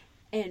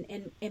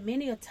 And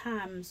many a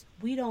times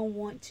we don't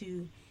want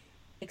to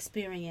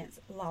experience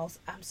loss.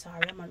 I'm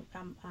sorry,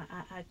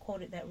 I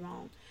quoted that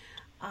wrong.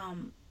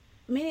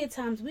 Many a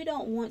times we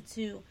don't want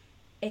to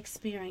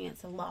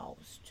experience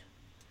loss.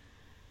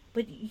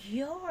 But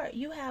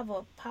you have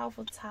a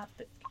powerful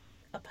topic,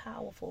 a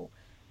powerful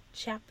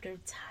chapter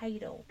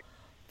title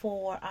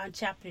for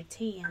chapter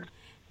 10,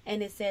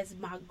 and it says,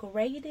 My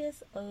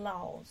greatest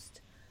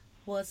loss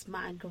was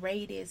my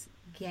greatest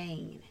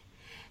gain.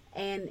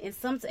 And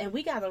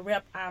we gotta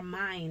wrap our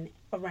mind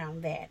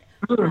around that.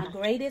 My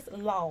greatest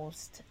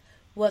loss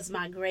was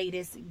my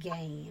greatest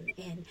gain.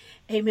 And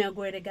amen,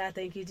 glory to God,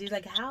 thank you, Jesus.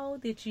 Like, how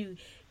did you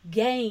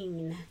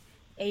gain,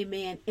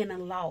 amen, in a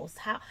loss?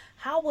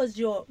 How was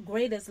your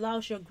greatest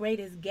loss your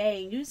greatest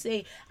gain? You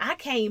say, I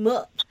came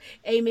up,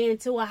 amen,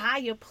 to a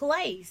higher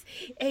place.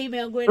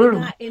 Amen, glory to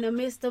God, in the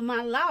midst of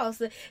my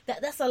loss.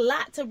 That's a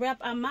lot to wrap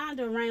our mind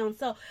around.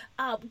 So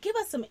give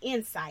us some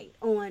insight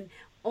on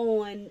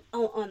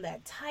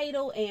that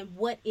title and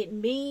what it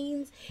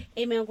means.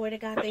 Amen, glory to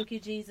God, thank you,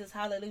 Jesus,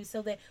 hallelujah,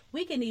 so that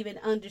we can even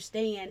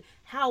understand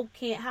how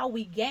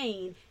we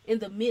gain in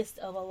the midst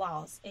of a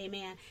loss.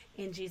 Amen,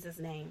 in Jesus'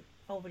 name.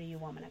 Over to you,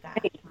 woman of God.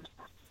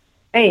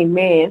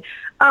 Amen.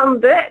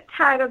 That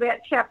title,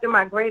 that chapter,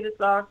 My Greatest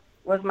Loss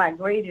Was My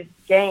Greatest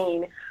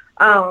Gain,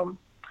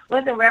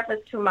 was in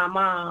reference to my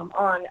mom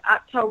on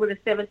October the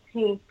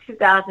 17th,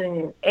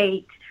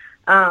 2008.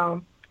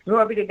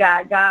 Glory be to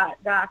God. God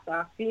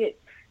saw fit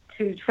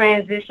to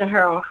transition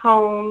her on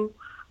home.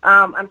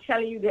 I'm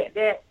telling you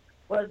that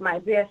was my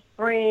best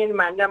friend,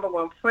 my number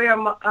one prayer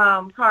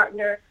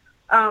partner.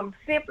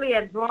 Simply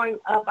as growing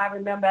up, I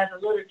remember as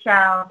a little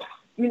child,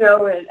 and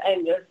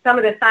some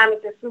of the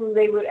assignments in school,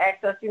 they would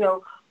ask us,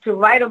 to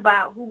write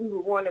about who we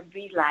would want to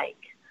be like.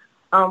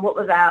 What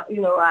was our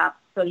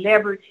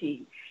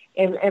celebrity.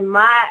 And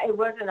it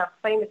wasn't a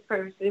famous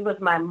person, it was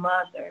my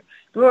mother.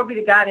 Glory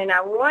be to God. And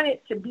I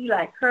wanted to be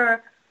like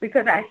her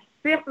because I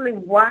simply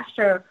watched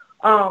her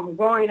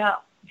growing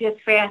up, just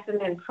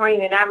fasting and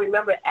praying. And I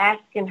remember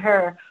asking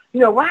her,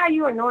 why are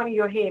you anointing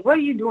your head? What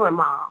are you doing,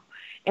 Mom?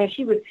 And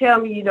she would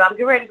tell me, I'm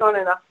getting ready to go on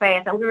a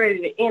fast. I'm getting ready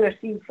to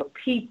intercede for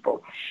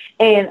people.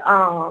 And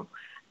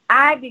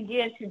I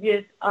began to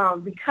just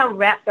become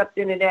wrapped up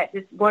into that,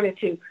 just wanted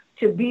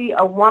to be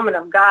a woman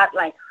of God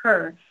like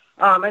her.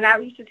 And I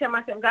used to tell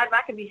myself, God, if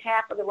I could be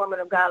half of the woman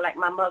of God like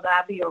my mother,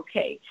 I'd be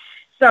okay.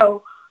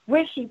 So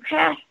when she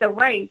passed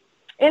away,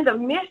 in the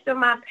midst of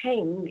my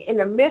pain, in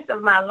the midst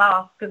of my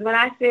loss, because when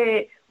I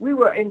said we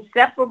were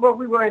inseparable.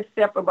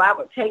 I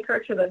would take her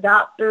to the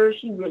doctor.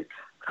 She would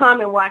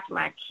come and watch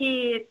my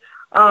kids.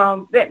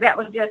 That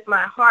was just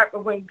my heart.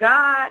 But when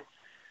God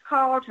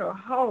called her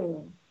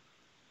home,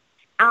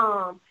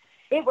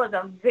 it was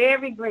a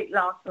very great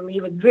loss for me.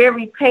 It was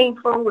very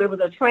painful. It was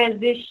a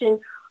transition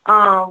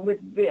with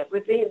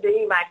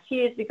my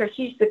kids, because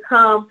she used to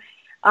come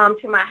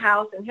to my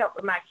house and help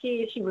with my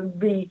kids. She would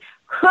be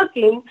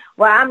cooking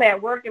while I'm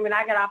at work, and when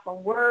I got off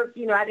from work,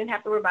 I didn't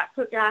have to worry about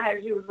cooking. All I had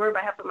to do was worry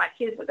about helping my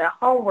kids with their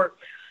homework.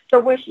 So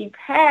when she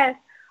passed,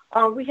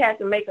 we had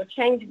to make a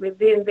change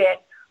within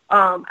that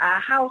our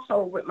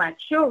household with my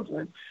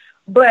children.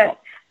 But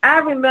I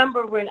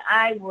remember when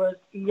I was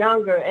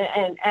younger,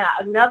 and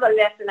another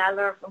lesson I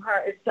learned from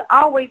her is to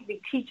always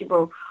be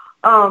teachable.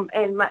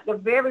 And the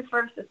very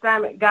first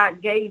assignment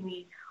God gave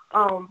me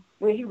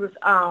when he was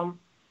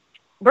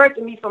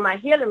birthing me for my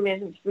healing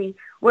ministry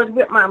was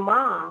with my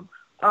mom.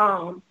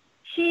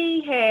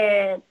 She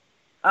had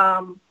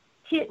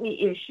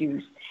kidney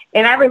issues.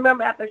 And I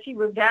remember after she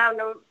was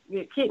diagnosed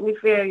with kidney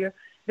failure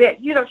that,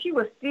 she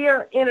would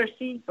still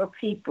intercede for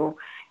people.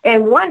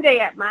 And one day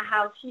at my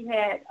house, she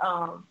had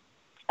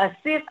a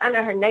cyst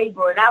under her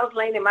navel, and I was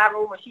laying in my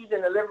room when she was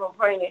in the living room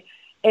praying,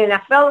 and I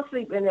fell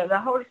asleep, and the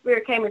Holy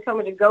Spirit came and told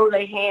me to go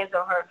lay hands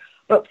on her.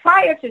 But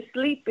prior to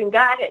sleeping,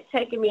 God had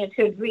taken me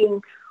into a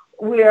dream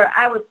where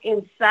I was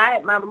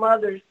inside my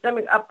mother's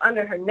stomach up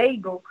under her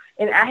navel,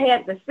 and I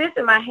had the cyst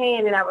in my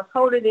hand, and I was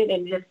holding it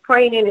and just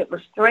praying, and it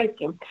was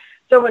shrinking.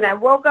 So when I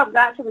woke up,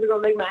 God told me to go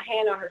lay my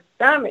hand on her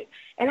stomach,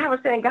 and I was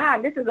saying,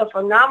 God, this is a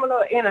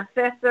phenomenal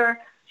intercessor.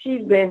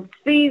 She's been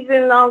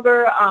seasoned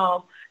longer.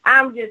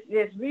 I'm just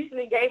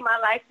recently gave my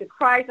life to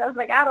Christ. I was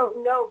like, I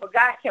don't know, but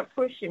God kept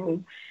pushing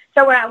me.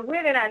 So when I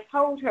went and I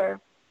told her,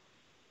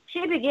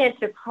 she began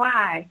to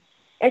cry.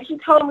 And she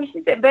told me,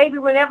 she said, baby,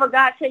 whenever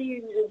God tells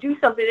you to do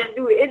something, just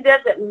do it. It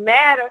doesn't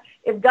matter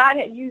if God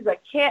had used a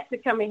cat to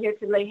come in here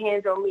to lay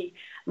hands on me.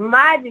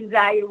 My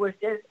desire was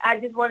I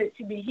just wanted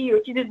to be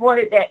healed. She just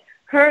wanted that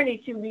hernia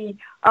to be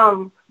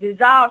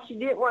dissolved. She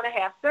didn't want to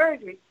have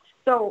surgery.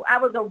 So I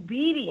was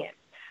obedient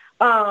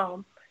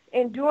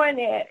in doing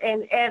that.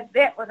 And as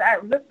that was, I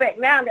look back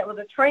now, that was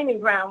a training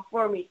ground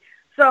for me.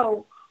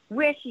 So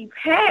when she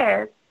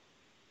passed,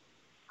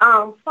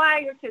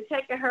 prior to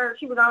taking her,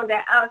 she was on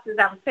dialysis.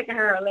 I was taking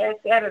her last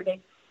Saturday,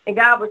 and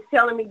God was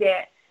telling me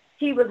that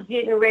he was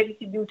getting ready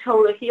to do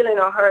total healing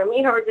on her. Me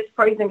and her were just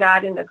praising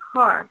God in the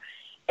car.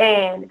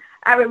 And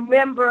I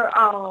remember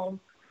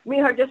me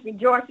and her just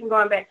rejoicing,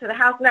 going back to the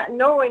house, not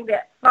knowing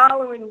that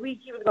following week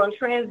he was going to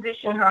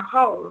transition her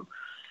home.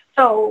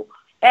 So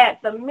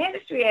at the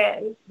ministry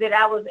that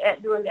I was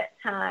at during that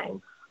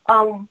time,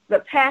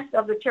 the pastor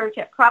of the church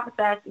had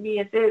prophesied to me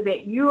and said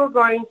that you are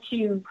going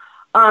to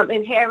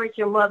inherit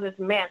your mother's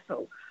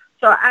mantle.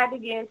 So I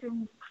began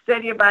to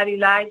study about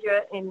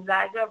Elijah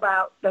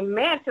about the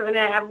mantle, and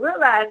I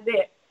realized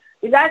that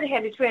Elijah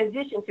had to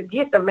transition to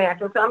get the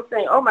mantle. So I'm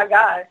saying, oh my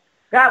God,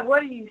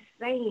 what are you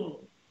saying?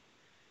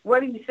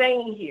 What are you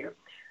saying here?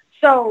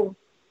 So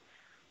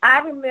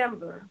I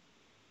remember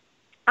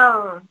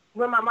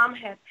when my mom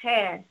had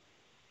passed,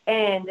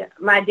 and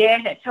my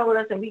dad had told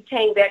us, and we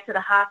came back to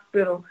the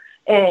hospital,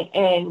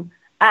 and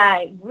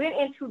I went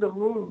into the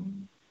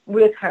room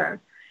with her,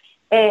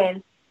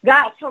 and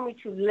God told me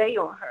to lay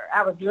on her.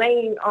 I was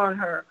laying on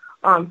her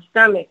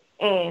stomach,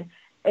 and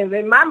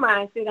in my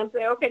mindset, I'm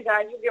saying, okay,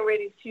 God, you get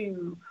ready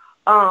to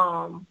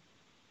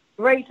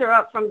raise her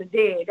up from the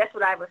dead. That's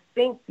what I was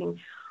thinking.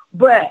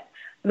 But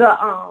the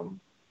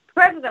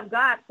presence of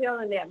God fell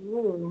in that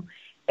room,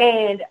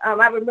 and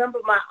I remember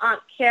my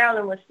Aunt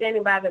Carolyn was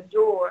standing by the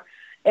door,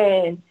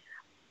 and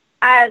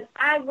as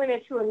I went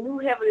into a new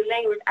heavenly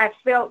language, I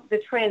felt the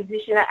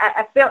transition.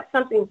 I felt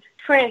something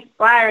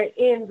transpire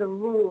in the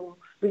room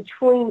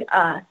between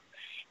us.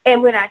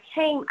 And when I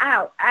came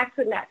out, I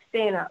could not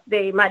stand up.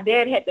 My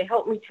dad had to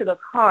help me to the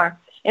car.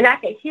 And I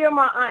could hear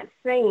my aunt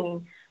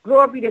saying,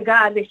 glory be to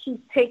God, that she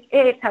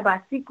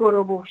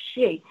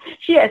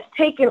has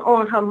taken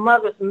on her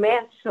mother's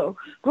mantle.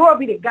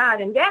 Glory be to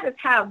God. And that is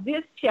how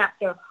this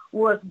chapter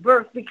was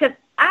birthed, because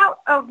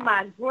out of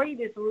my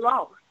greatest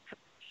loss,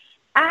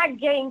 I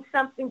gained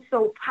something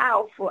so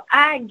powerful.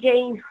 I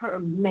gained her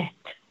mantle.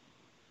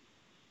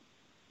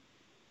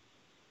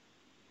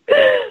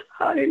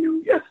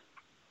 Hallelujah.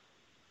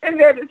 And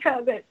that is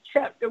how that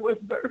chapter was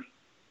birthed.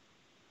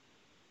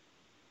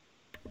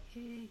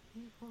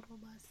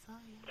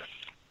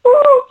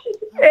 Oh,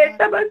 Jesus.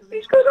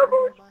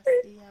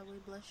 We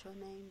bless your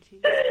name,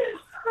 Jesus.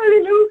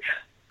 Hallelujah.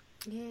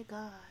 Yeah,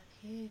 God.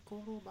 Hey,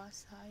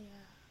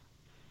 Korobasaya.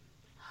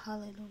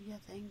 Hallelujah.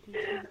 Thank you,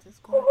 Jesus.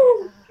 Glory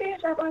to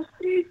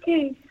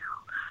God.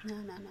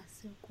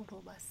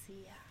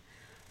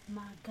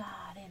 My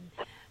God. And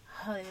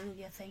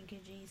hallelujah. Thank you,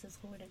 Jesus.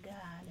 Glory to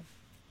God.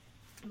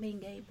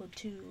 Being able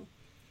to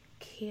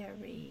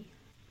carry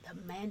the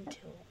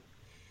mantle.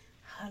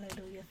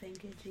 Hallelujah.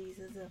 Thank you,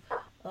 Jesus.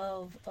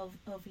 Of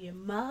your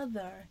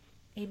mother.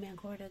 Amen.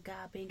 Glory to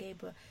God. Being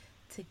able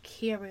to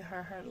carry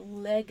her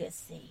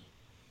legacy.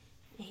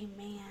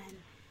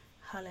 Amen.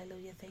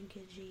 Hallelujah. Thank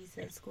you,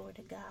 Jesus. Glory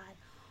to God.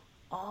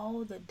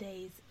 All the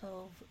days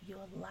of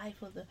your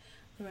life, of the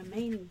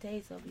remaining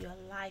days of your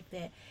life,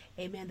 that,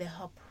 amen, that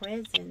her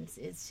presence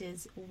is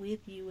just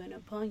with you and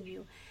upon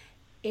you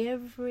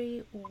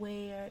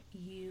everywhere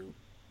you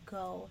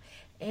go.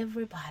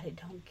 Everybody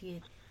don't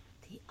get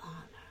the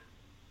honor.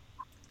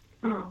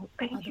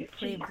 Thank the you,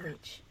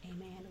 privilege,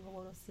 amen,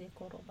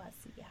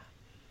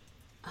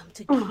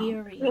 to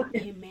carry,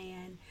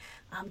 amen,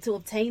 to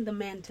obtain the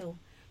mantle,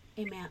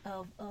 amen,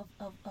 of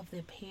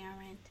the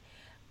parent.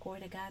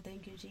 Glory to God,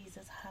 thank you,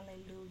 Jesus,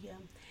 hallelujah.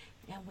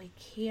 And we're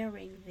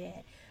carrying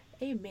that,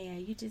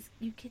 amen.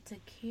 You get to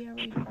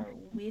carry her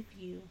with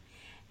you,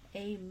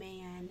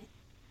 amen,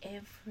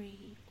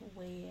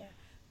 everywhere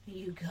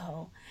you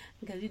go.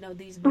 Because,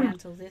 these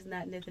mantles, it's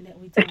not nothing that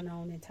we turn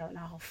on and turn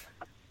off.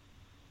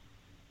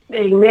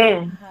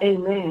 Amen. Hallelujah.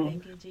 Amen.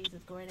 Thank you,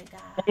 Jesus. Glory to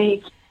God.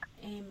 Thank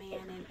Amen.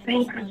 And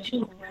Thank it's you, much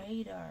Jesus.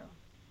 greater.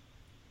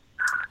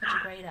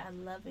 Much greater. I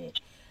love it.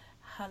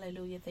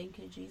 Hallelujah. Thank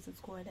you, Jesus.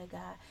 Glory to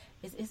God.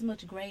 It's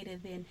much greater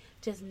than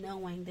just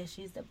knowing that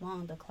she's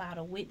among the cloud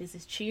of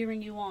witnesses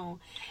cheering you on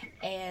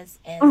as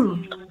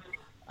you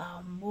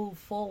move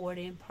forward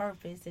in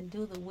purpose and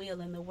do the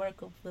will and the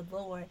work of the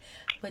Lord.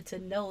 But to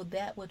know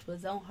that which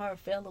was on her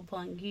fell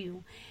upon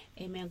you.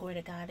 Amen. Glory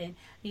to God. And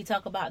you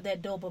talk about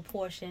that double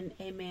portion.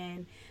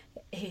 Amen.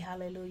 Hey,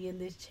 hallelujah. In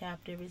this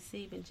chapter,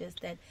 receiving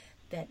just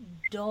that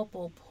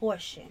double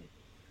portion.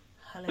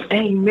 Hallelujah.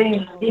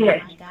 Amen. Oh,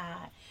 Yes. my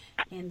God.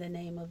 In the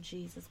name of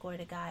Jesus. Glory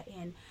to God.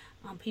 And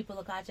people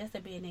of God, just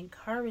to be an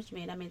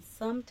encouragement. I mean,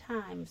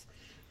 sometimes,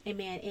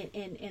 amen,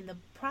 in the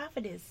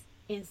prophetess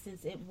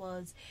instance, it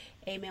was,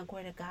 amen,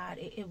 glory to God,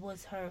 it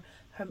was her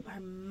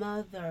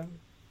mother,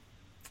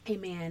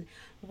 amen,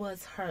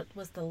 was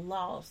the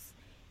loss,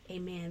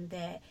 amen,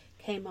 that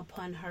came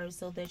upon her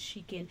so that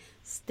she can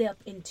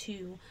step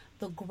into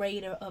the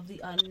greater of the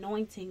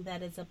anointing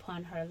that is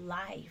upon her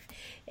life.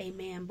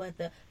 Amen. But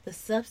the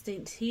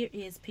substance here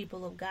is,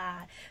 people of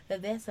God,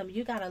 that there's some,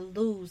 you got to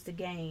lose the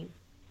game.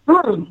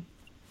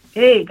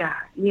 Hey,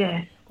 God.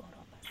 Yes.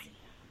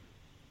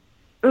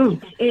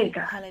 Hey,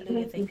 God.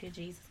 Hallelujah. Thank you,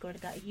 Jesus. Glory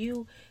to God.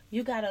 You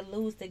got to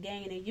lose the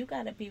game, and you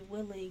got to be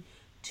willing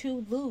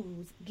to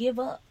lose, give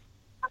up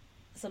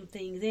some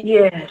things.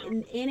 Yeah.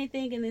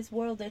 Anything in this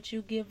world that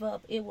you give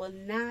up, it will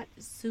not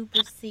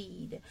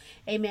supersede,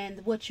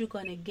 amen, what you're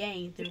going to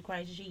gain through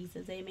Christ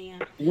Jesus.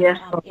 Amen. Yes,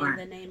 in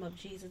the name of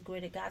Jesus.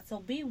 Glory to God. So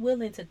be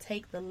willing to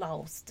take the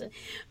lost.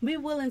 Be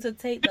willing to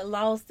take the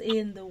lost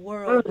in the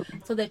world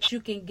so that you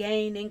can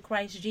gain in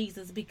Christ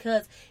Jesus,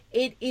 because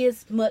it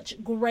is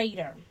much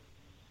greater.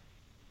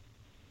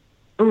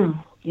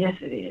 Yes,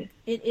 it is.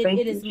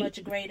 It is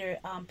much greater,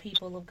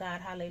 people of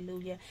God.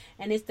 Hallelujah.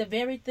 And it's the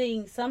very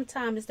things,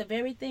 sometimes it's the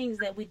very things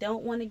that we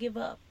don't want to give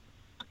up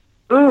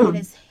that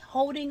is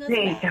holding us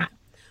back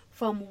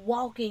from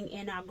walking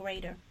in our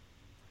greater.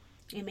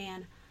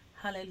 Amen.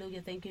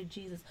 Hallelujah. Thank you,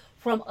 Jesus.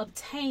 From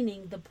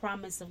obtaining the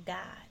promise of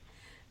God.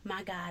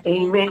 My God.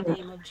 Amen. In the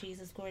name of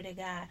Jesus. Glory to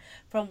God.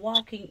 From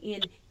walking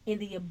in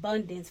the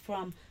abundance,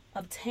 from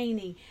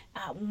obtaining,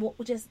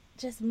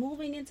 just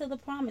moving into the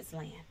promised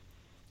land.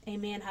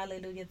 Amen.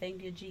 Hallelujah.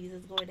 Thank you,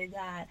 Jesus. Glory to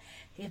God.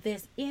 If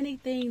there's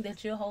anything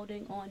that you're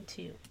holding on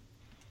to,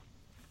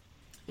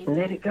 amen,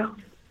 let it go.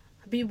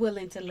 Be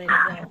willing to let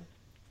it go.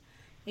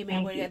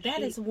 Amen. Glory to God.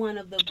 That is one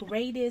of the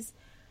greatest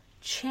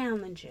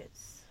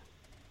challenges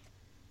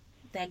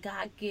that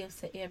God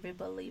gives to every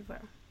believer.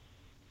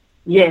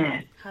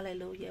 Yes.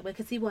 Hallelujah.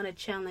 Because He wants to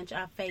challenge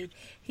our faith.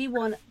 He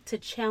wants to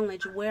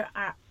challenge where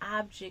our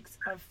objects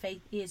of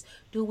faith is.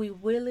 Do we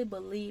really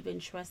believe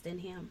and trust in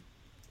Him?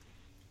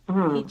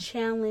 He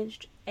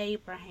challenged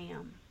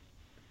Abraham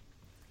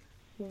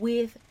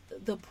with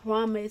the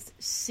promised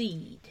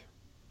seed.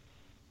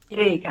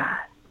 Hey, God.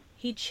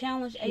 He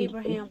challenged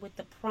Abraham with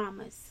the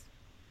promise.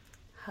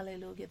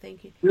 Hallelujah.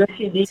 Thank you. Yes,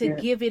 He did. To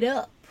give it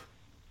up.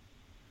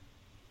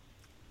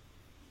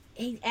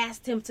 He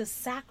asked him to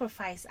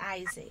sacrifice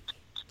Isaac.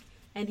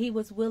 And he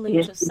was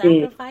willing to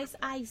sacrifice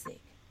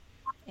Isaac.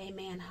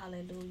 Amen.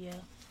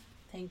 Hallelujah.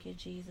 Thank you,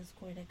 Jesus.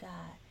 Glory to God.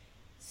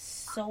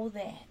 So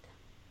that,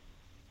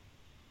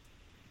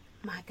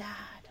 my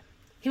God,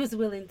 he was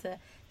willing to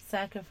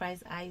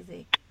sacrifice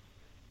Isaac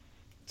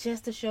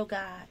just to show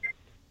God,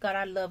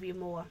 I love you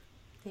more.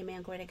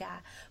 Amen. Glory to God.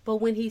 But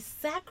when he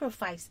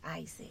sacrificed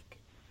Isaac,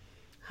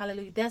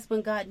 hallelujah, that's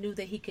when God knew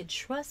that He could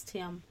trust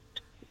him.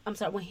 I'm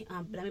sorry, when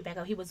let me back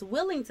up. He was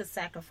willing to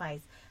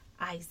sacrifice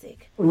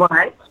Isaac.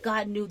 Right.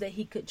 God knew that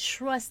He could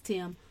trust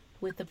him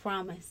with the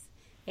promise.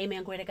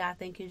 Amen. Glory to God.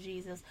 Thank you,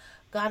 Jesus.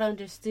 God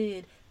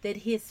understood that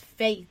his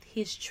faith,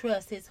 his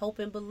trust, his hope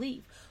and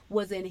belief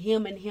was in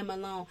Him and Him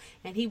alone.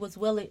 And he was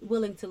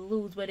willing to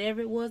lose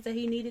whatever it was that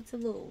he needed to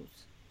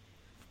lose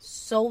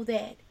so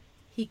that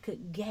he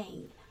could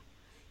gain.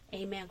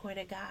 Amen. Glory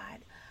to God.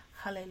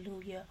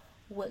 Hallelujah.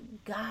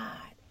 What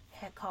God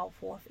had called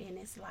forth in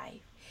his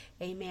life.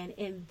 Amen.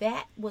 And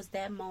that was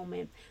that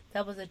moment.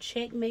 That was a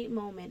checkmate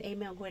moment.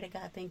 Amen. Glory to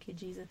God. Thank you,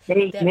 Jesus.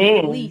 Amen. That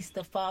released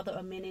the father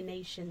of many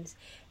nations.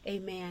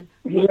 Amen.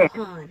 Yes.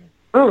 Upon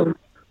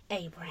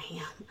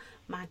Abraham.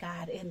 My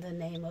God, in the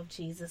name of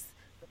Jesus.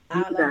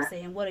 All I'm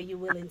saying, what are you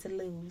willing to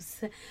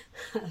lose?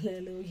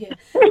 Hallelujah.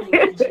 Thank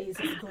you,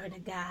 Jesus. Glory to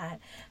God.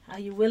 Are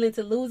you willing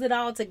to lose it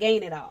all to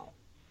gain it all?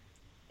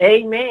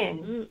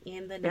 Amen.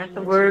 In the name That's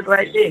the of word Jesus.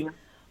 right there.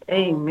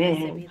 Amen.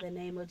 Blessed be the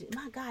name of Jesus.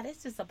 My God,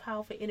 it's just a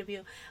powerful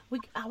interview. We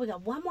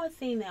got one more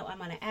thing that I'm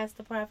going to ask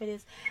the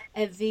prophetess,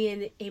 and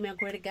then, amen,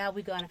 glory to God,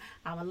 I'm going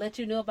to let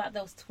you know about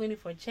those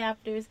 24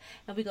 chapters,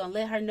 and we're going to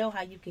let her know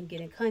how you can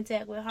get in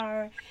contact with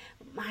her.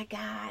 My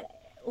God.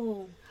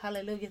 Oh,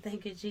 hallelujah.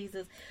 Thank you,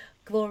 Jesus.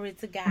 Glory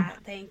to God.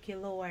 Thank you,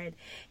 Lord.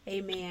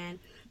 Amen.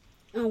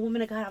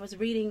 Woman of God, I was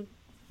reading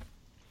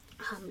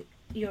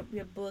your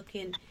book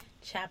in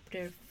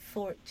chapter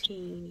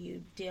 14.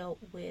 You dealt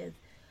with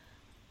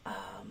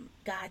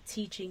God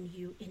teaching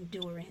you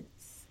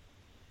endurance.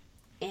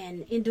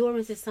 And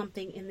endurance is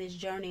something in this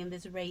journey, in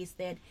this race,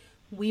 that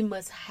we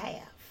must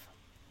have.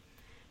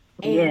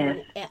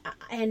 And, yes.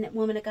 and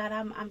woman of God,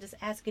 I'm just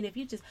asking if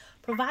you just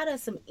provide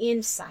us some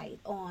insight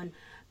on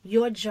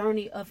your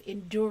journey of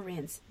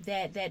endurance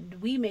that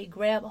we may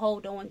grab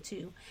hold on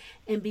to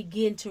and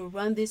begin to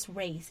run this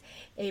race,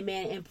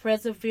 amen, and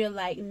persevere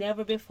like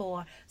never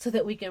before, so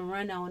that we can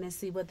run on and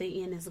see what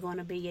the end is going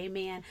to be.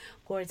 Amen.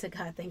 Glory to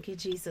God. Thank you,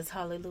 Jesus.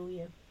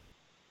 Hallelujah.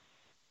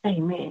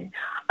 Amen.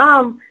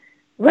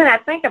 When I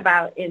think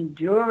about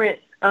endurance,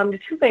 the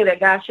two things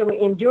that God showed me,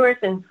 endurance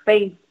and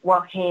faith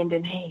walk hand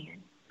in hand.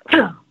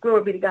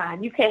 Glory be to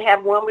God. You can't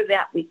have one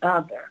without the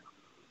other,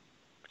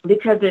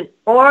 because in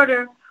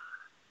order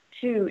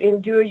to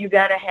endure, you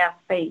got to have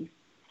faith.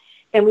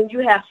 And when you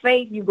have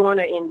faith, you're going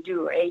to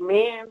endure.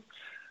 Amen.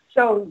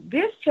 So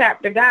this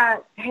chapter,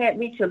 God had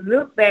me to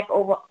look back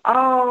over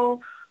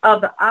all of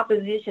the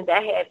opposition that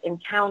I had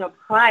encountered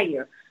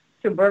prior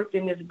to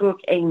birthing this book.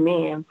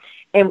 Amen.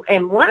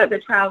 And one of the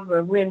trials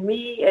was when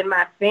me and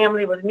my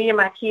family, was me and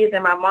my kids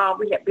and my mom,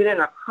 we had been in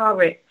a car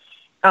wreck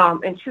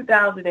in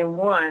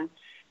 2001.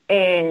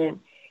 And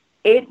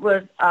it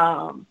was,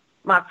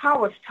 my car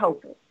was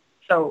totaled.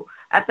 So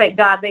I thank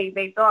God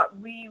they thought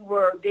we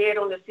were dead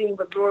on the scene,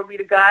 but glory be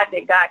to God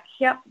that God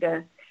kept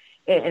us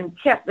and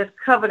kept us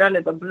covered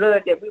under the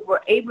blood, that we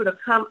were able to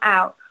come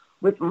out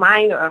with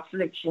minor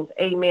afflictions.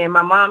 Amen.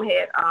 My mom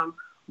had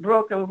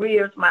broken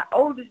ribs. My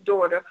oldest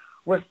daughter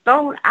was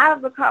thrown out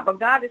of the car, but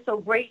God is so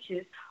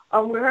gracious.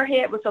 Where her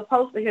head was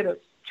supposed to hit a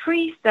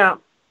tree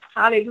stump,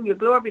 hallelujah,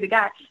 glory be to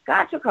God,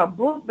 God took her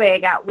book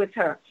bag out with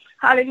her.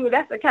 Hallelujah.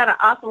 That's the kind of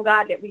awesome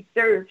God that we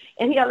serve.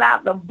 And he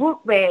allowed the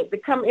book bag to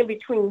come in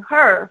between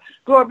her,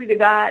 glory be to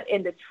God,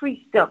 and the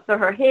tree stump. So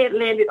her head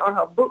landed on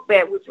her book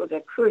bag, which was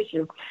a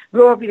cushion.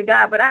 Glory be to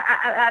God. But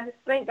I just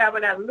thank God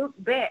when I look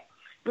back,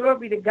 glory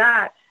be to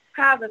God,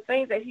 how the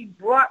things that he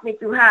brought me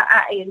through, how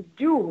I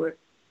endured,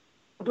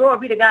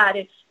 glory be to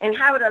God, and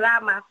how it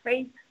allowed my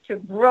faith to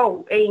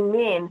grow.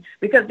 Amen.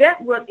 Because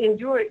that's what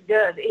endurance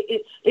does.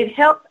 It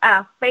helps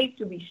our faith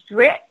to be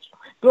stretched.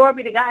 Glory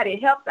be to God.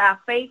 It helps our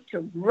faith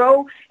to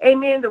grow.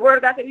 Amen. The word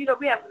of God said,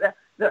 we have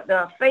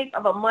the faith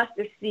of a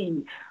mustard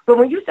seed. But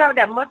when you start with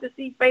that mustard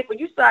seed faith, when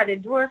you start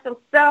enduring some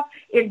stuff,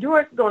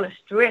 endurance is going to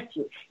stretch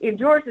it.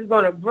 Endurance is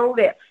going to grow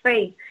that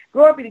faith.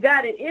 Glory be to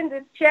God. And in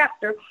this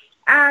chapter,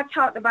 I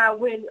talked about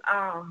when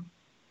I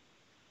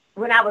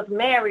was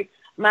married,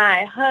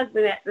 my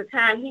husband at the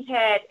time, he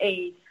had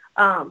a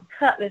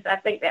Cutlass. I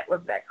think that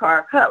was that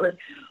car, Cutlass.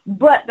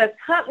 But the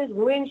Cutlass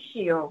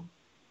windshield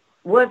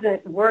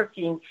wasn't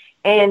working,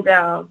 and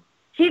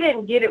he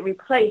didn't get it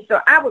replaced.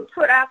 So I would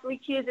put our 3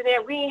 kids in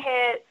there. We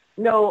had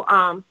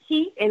no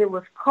heat, and it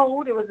was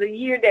cold. It was a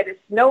year that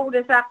it snowed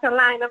in South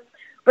Carolina.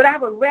 But I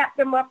would wrap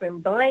them up in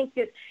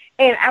blankets.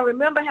 And I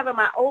remember having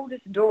my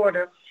oldest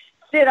daughter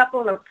sit up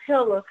on a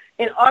pillow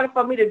in order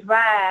for me to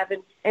drive.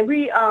 And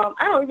we, I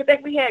don't even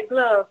think we had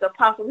gloves,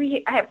 Apostle.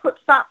 I had put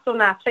socks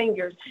on our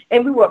fingers,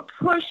 and we were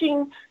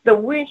pushing the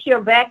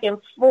windshield back and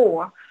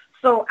forth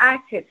so I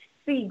could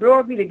see.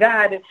 Glory be to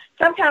God. And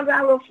sometimes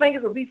our little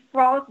fingers would be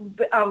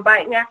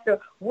frostbiting after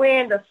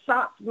wearing the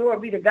socks. Glory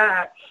be to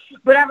God.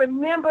 But I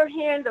remember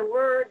hearing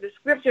the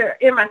scripture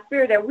in my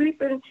spirit, that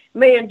weeping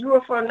may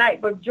endure for a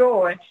night, but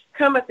joy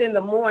cometh in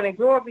the morning.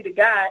 Glory be to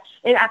God.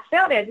 And I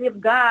felt as if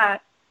God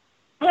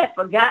had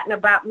forgotten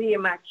about me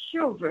and my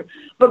children.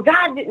 But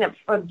God didn't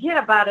forget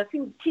about us.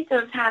 He was teaching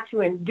us how to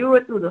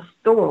endure through the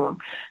storm.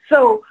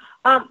 So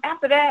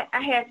after that,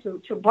 I had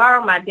to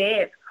borrow my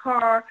dad's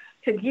car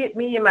to get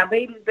me and my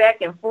babies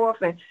back and forth.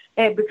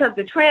 And because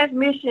the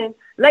transmission,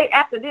 late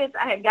after this,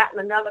 I had gotten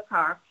another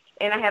car.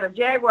 And I had a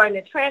Jaguar, and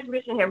the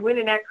transmission had went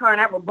in that car,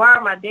 and I would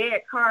borrow my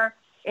dad's car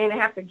and I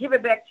have to give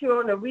it back to you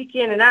on the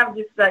weekend. And I was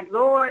just like,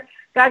 Lord,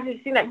 God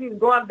just seemed like he was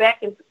going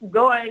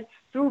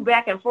through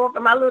back and forth.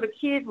 And my little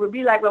kids would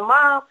be like, well,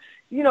 Mom,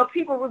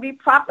 people would be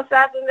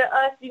prophesying to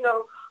us,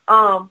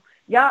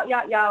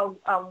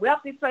 y'all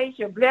wealthy place,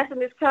 your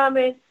blessing is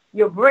coming,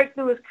 your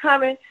breakthrough is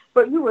coming,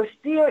 but you were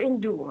still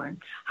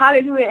enduring.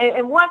 Hallelujah.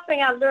 And one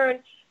thing I learned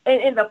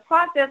in the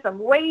process of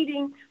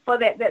waiting for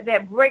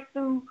that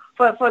breakthrough,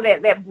 for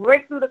that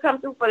breakthrough to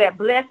come through, for that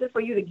blessing,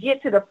 for you to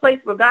get to the place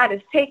where God is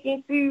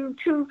taking you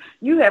to,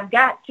 you have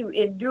got to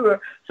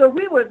endure. So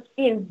we were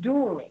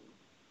enduring.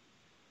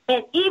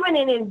 And even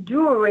in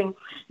enduring,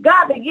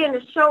 God began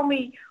to show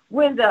me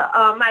when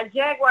my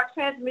Jaguar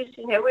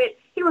transmission had went,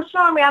 he was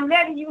showing me, I'm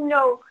letting you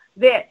know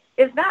that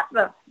it's not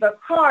the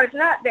car, it's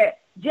not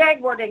that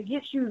Jaguar that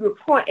gets you to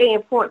point A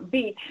and point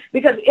B.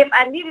 Because if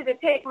I needed to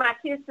take my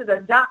kids to the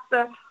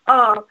doctor,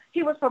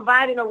 he was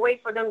providing a way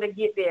for them to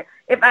get there.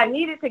 If I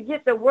needed to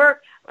get to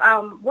work,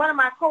 one of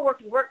my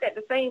coworkers worked at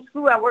the same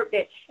school I worked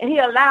at, and he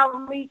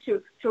allowed me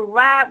to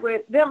ride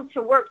with them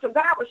to work. So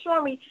God was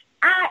showing me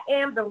I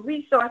am the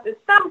resources.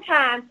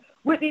 Sometimes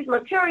with these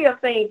material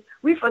things,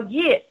 we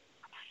forget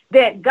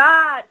that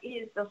God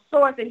is the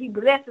source and he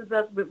blesses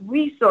us with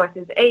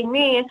resources.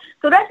 Amen.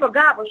 So that's what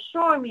God was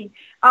showing me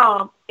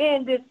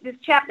in this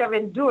chapter of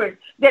endurance,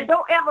 that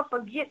don't ever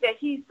forget that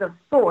he's the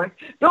source.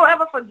 Don't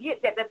ever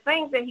forget that the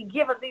things that he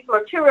gives us, these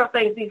material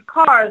things, these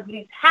cars,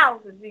 these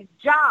houses, these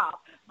jobs,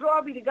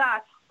 glory be to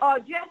God, are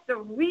just the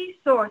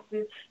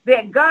resources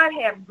that God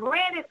has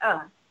granted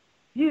us,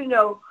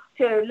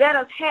 to let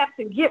us have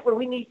to get what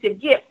we need to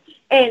get.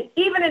 And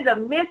even in the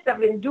midst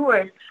of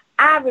endurance,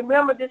 I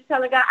remember just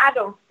telling God, I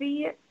don't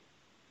see it.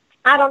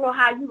 I don't know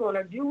how you're going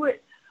to do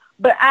it.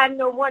 But I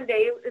know one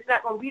day it's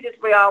not going to be this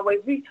way always.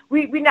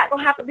 We're not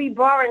going to have to be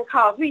borrowing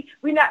cars.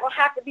 We're not going to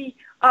have to be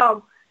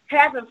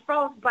having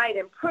frostbite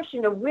and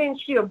pushing the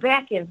windshield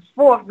back and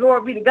forth.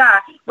 Glory be to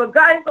God. But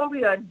God, it's going to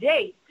be a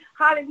day,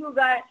 hallelujah,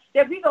 God,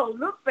 that we're going to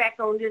look back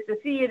on this and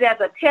see it as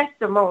a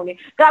testimony.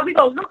 God, we're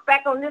going to look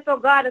back on this, oh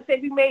God, and say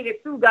we made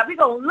it through, God. We're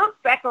going to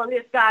look back on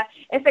this, God,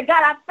 and say,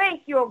 God, I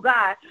thank you, oh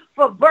God,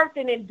 for birth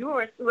and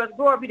endurance to us.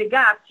 Glory be to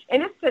God.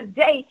 And it's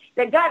today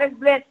that God has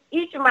blessed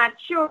each of my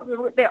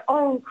children with their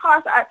own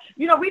cars.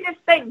 We just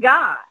thank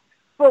God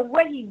for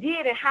what he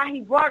did and how he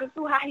brought us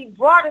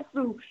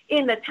through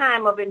in the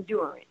time of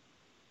endurance.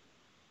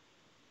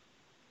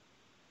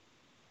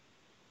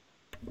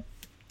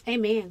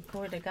 Amen.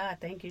 Glory to God.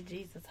 Thank you,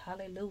 Jesus.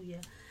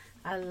 Hallelujah.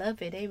 I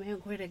love it. Amen.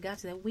 Glory to God.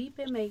 That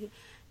weeping may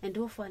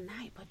endure for a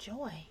night, but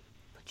joy.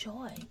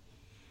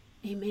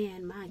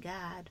 Amen. My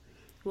God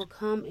will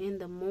come in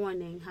the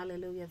morning.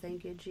 Hallelujah.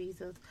 Thank you,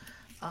 Jesus.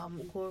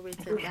 Glory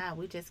to God.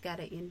 We just got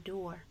to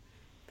endure.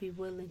 Be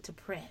willing to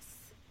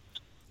press.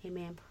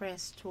 Amen.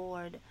 Press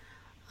toward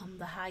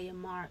the higher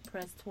mark.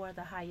 Press toward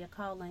the higher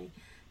calling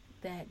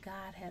that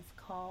God has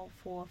called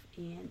forth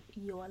in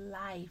your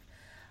life.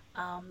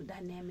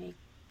 Dynamic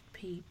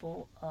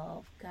people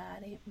of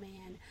God.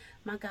 Amen.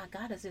 My God,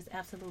 God is just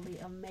absolutely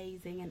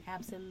amazing and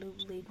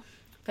absolutely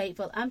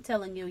faithful. I'm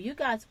telling you, you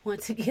guys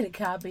want to get a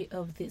copy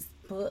of this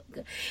book.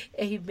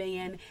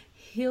 Amen.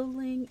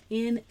 Healing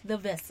in the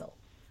Vessel.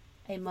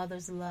 A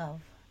Mother's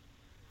Love.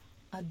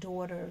 A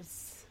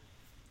Daughter's,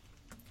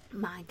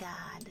 my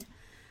God,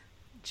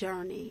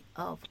 Journey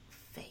of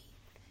Faith.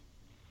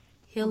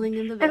 Healing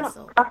in the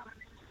Vessel.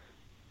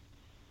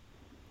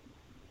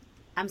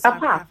 I'm sorry,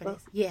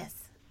 Prophetess. Yes.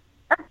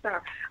 I'm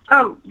sorry.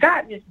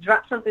 God just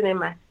dropped something in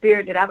my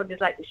spirit that I would just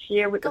like to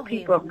share with the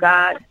people of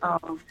God.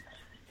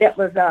 That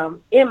was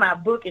in my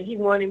book, and he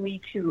wanted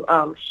me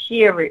to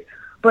share it.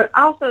 But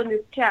also in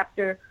this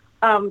chapter,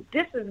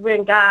 this is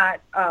when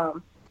God,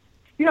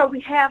 we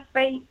have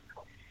faith.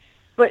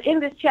 But in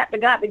this chapter,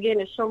 God began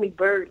to show me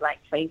bird-like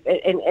faith.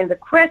 And the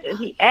question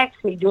he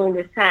asked me during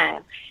this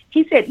time,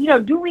 he said,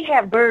 do we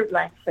have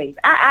bird-like faith?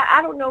 I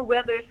don't know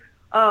whether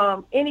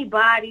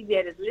anybody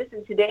that is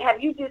listening today,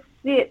 have you just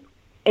sit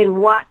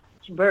and watch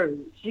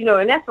birds,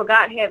 and that's what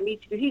God had me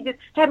to do. He just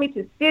had me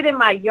to sit in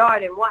my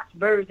yard and watch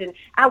birds, and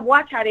I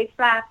watch how they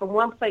fly from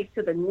one place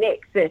to the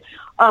next. And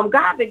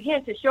God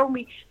began to show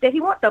me that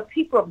he wants the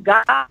people of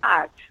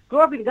God,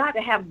 glory be to God,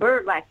 to have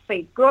bird-like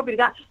faith, glory be to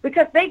God,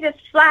 because they just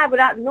fly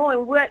without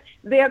knowing what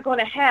they're going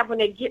to have when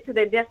they get to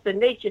their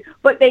destination.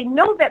 But they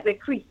know that the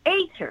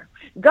Creator,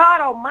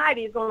 God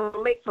Almighty, is going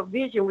to make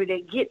provision when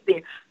they get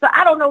there. So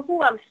I don't know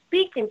who I'm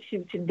speaking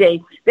to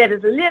today that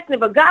is listening,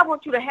 but God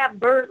wants you to have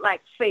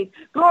bird-like faith.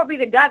 Glory be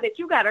to God, that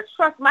you got to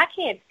trust him. I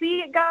can't see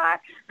it, God.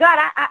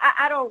 God,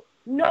 I don't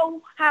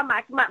know how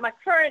my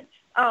current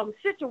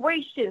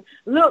situation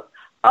looks.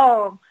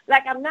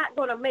 Like I'm not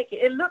going to make it.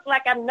 It looked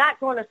like I'm not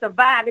going to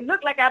survive. It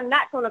looked like I'm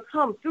not going to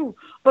come through.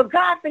 But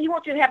God said he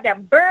wants you to have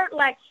that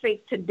bird-like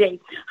faith today.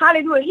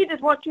 Hallelujah. He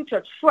just wants you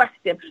to trust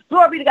him.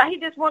 Glory be to God. He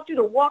just wants you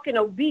to walk in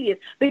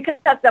obedience because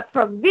the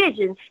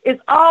provision is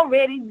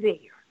already there.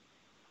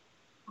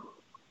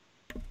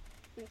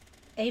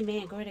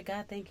 Amen. Glory to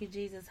God. Thank you,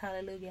 Jesus.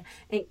 Hallelujah.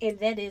 And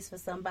that is for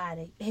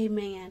somebody.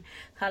 Amen.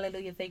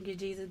 Hallelujah. Thank you,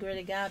 Jesus. Glory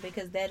to God,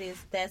 because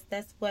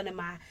that's one of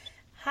my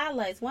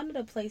highlights, one of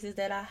the places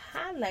that I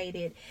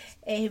highlighted.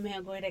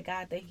 Amen. Glory to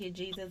God. Thank you,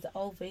 Jesus,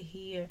 over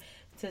here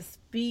to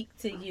speak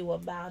to you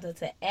about it,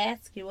 to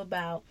ask you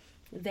about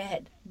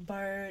that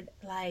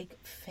bird-like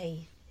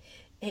faith.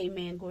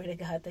 Amen. Glory to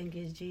God. Thank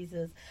you,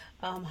 Jesus.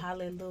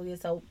 Hallelujah.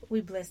 So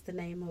we bless the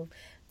name of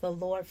the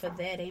Lord for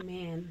that.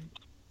 Amen.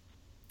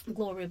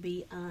 Glory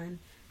be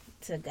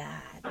unto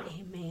God.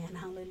 Amen.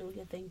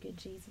 Hallelujah. Thank you,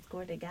 Jesus.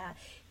 Glory to God.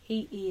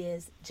 He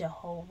is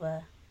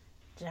Jehovah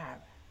Jireh.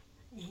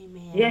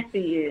 Amen. Yes,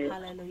 he is.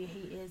 Hallelujah.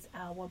 He is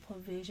our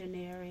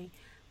provisionary,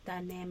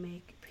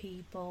 dynamic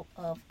people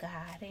of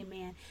God.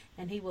 Amen.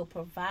 And he will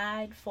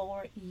provide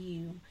for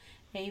you.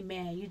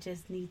 Amen. You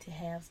just need to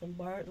have some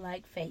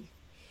bird-like faith.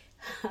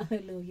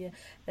 Hallelujah.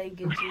 Thank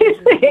you,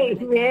 Jesus.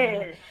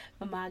 Amen.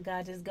 Oh my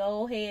God, just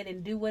go ahead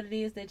and do what it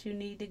is that you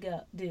need to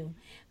go do.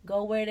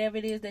 Go wherever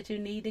it is that you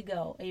need to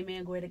go.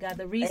 Amen. Glory to God.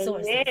 The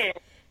resources. Amen.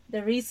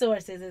 The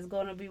resources is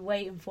going to be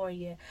waiting for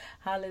you.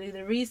 Hallelujah.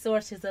 The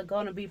resources are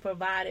going to be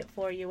provided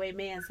for you.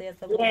 Amen. Says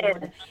the Yes.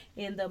 Lord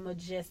in the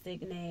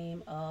majestic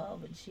name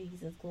of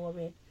Jesus.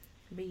 Glory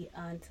be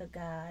unto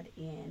God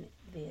in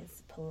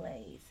this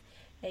place.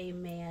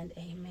 Amen,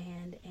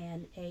 amen,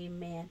 and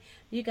amen.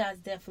 You guys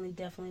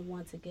definitely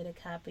want to get a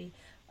copy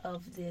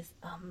of this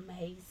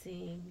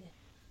amazing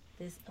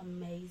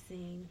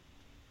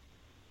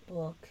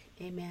book.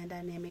 Amen,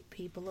 dynamic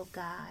people of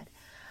God.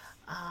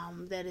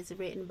 That is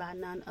written by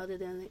none other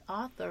than the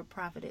author,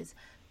 Prophetess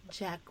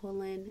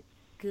Jacqueline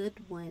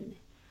Goodwin.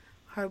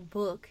 Her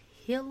book,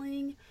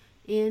 Healing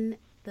in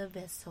the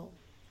Vessel,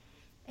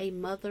 A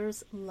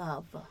Mother's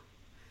Love,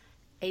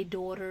 A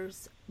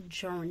Daughter's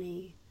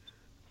Journey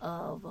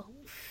of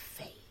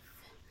Faith.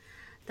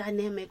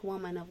 Dynamic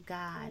woman of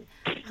God.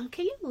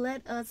 Can you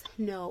let us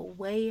know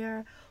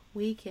where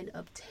we can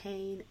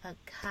obtain a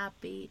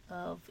copy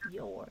of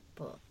your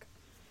book?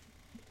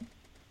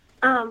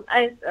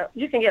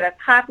 You can get a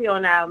copy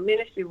on our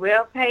ministry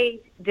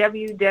webpage,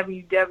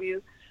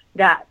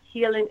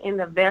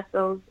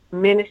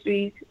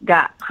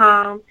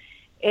 www.healinginthevesselsministries.com,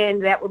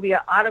 and that will be an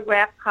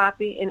autographed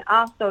copy, and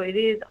also it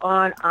is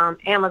on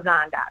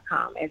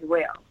Amazon.com as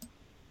well.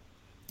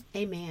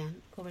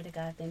 Amen. Glory to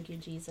God. Thank you,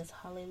 Jesus.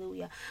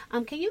 Hallelujah.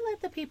 Can you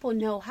let the people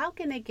know how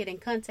can they get in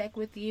contact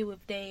with you if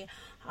they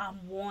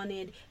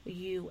wanted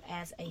you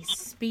as a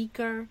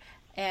speaker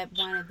at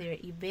one of their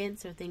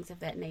events or things of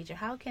that nature?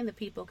 How can the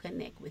people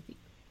connect with you?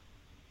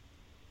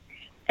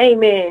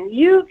 Amen.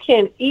 You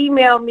can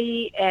email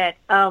me at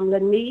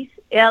Lenise,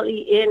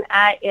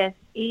 Lenise,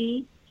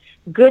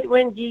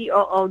 Goodwin,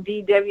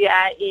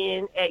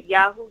 Goodwin, at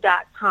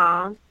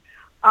yahoo.com.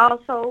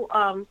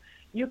 Also,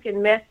 you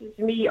can message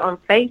me on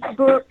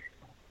Facebook.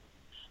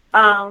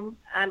 I'm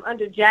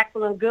under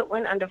Jacqueline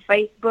Goodwin under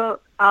Facebook.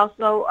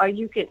 Also,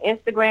 you can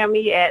Instagram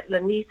me at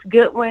Lenise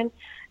Goodwin.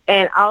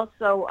 And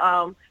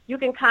also, you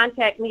can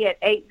contact me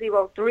at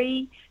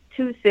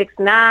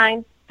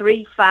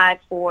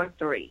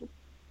 803-269-3543.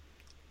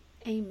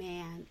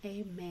 Amen.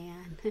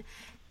 Amen.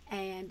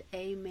 And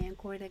amen.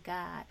 Glory to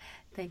God.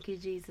 Thank you,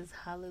 Jesus.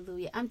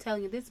 Hallelujah. I'm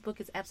telling you, this book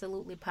is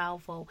absolutely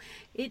powerful.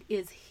 It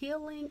is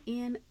Healing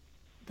in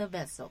the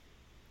Vessel,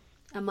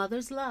 A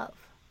Mother's Love,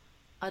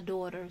 A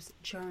Daughter's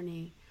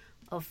Journey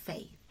of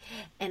Faith.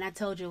 And I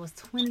told you it was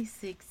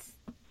 26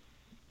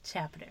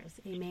 chapters.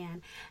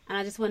 Amen. And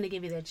I just want to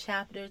give you the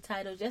chapter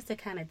title just to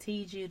kind of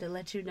tease you, to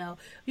let you know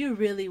you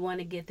really want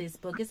to get this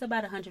book. It's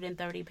about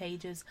 130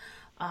 pages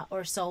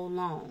or so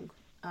long.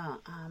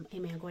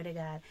 Amen. Glory to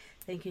God.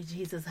 Thank you,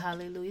 Jesus.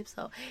 Hallelujah.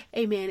 So,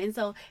 amen. And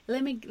so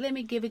let me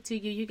give it to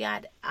you. You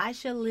got I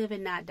Shall Live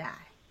and Not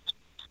Die.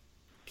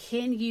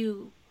 Can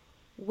you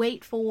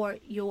wait for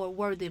your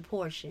worthy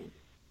portion?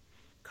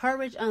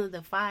 Courage Under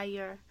the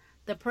Fire.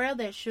 The Prayer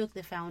That Shook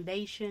the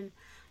Foundation.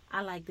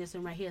 I like this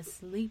one right here.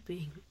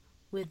 Sleeping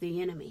with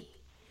the Enemy.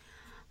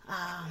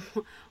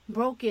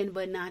 Broken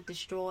but not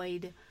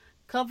destroyed.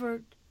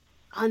 Covered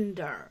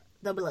under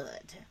the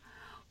blood.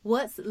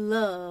 What's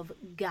love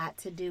got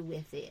to do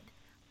with it?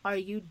 Are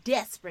you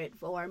desperate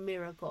for a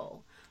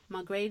miracle?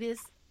 My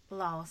greatest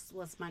loss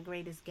was my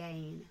greatest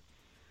gain.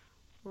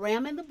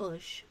 Ram in the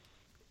bush.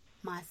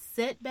 My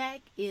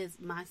setback is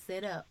my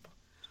setup.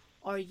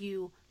 Are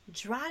you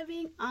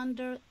driving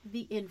under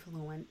the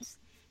influence?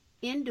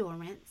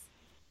 Endurance.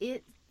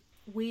 It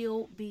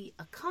will be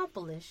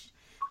accomplished.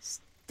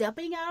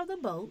 Stepping out of the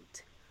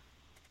boat.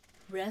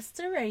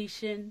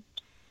 Restoration.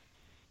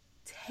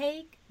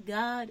 Take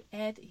God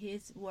at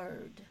His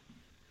word.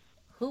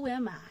 Who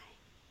am I?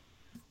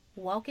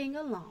 Walking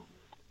alone.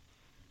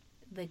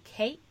 The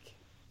cake.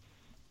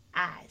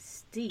 I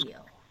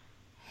still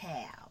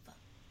have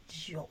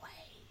joy.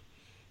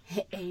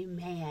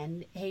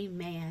 Amen.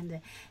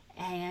 Amen.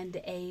 And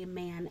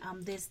amen.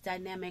 This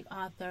dynamic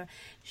author,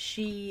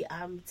 she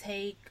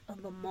take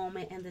the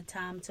moment and the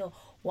time to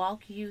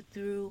walk you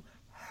through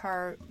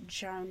her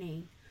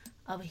journey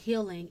of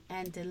healing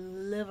and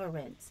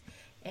deliverance.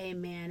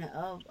 Amen.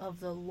 Of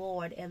the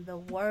Lord and the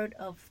word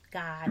of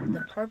God,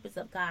 the purpose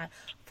of God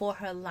for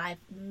her life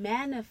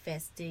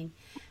manifesting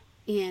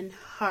in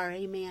her.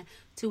 Amen.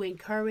 To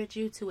encourage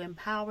you, to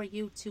empower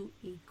you, to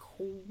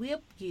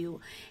equip you.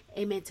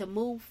 Amen. To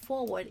move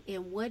forward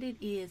in what it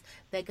is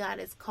that God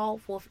has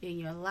called forth in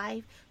your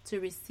life, to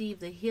receive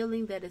the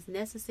healing that is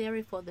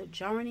necessary for the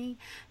journey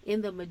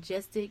in the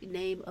majestic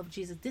name of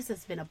Jesus. This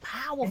has been a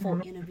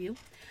powerful interview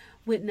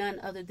with none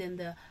other than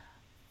the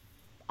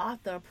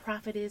author,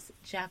 Prophetess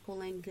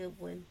Jacqueline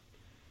Goodwin,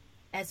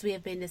 as we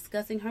have been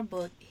discussing her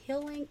book,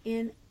 Healing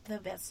in the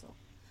Vessel,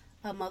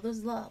 A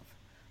Mother's Love,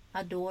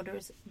 A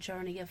Daughter's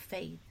Journey of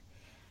Faith,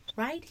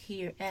 right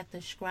here at the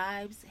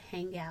Scribes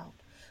Hangout,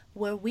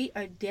 where we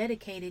are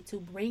dedicated to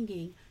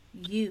bringing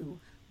you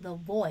the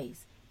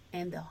voice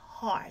and the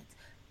heart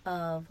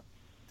of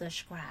the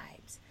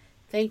scribes.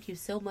 Thank you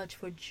so much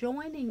for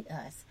joining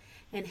us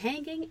and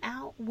hanging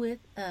out with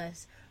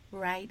us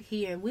right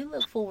here. And we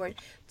look forward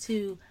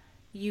to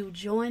you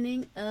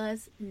joining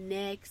us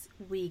next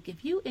week.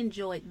 If you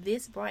enjoyed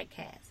this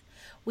broadcast,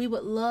 we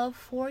would love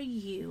for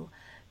you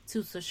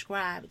to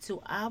subscribe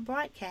to our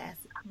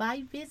broadcast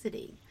by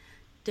visiting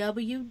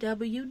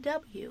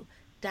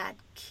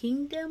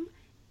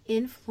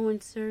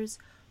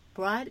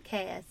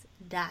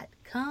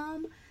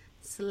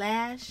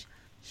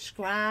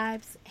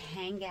www.kingdominfluencersbroadcast.com/Scribes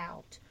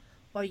Hangout.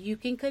 Or you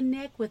can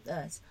connect with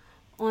us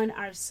on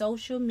our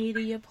social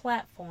media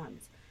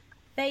platforms,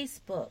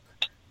 Facebook,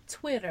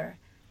 Twitter,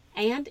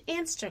 and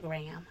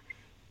Instagram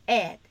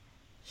at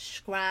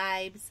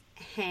Scribes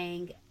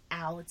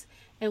Hangout.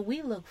 And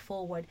we look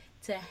forward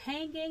to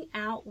hanging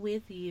out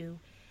with you,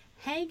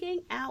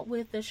 hanging out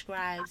with the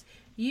scribes.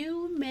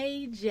 You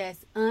may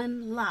just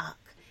unlock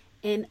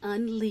and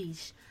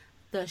unleash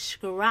the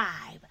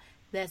scribe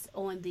that's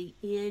on the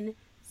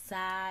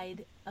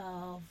inside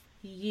of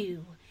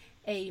you.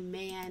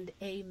 Amen,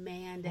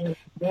 amen,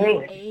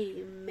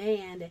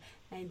 amen.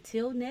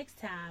 Until next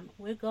time,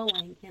 we're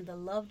going in the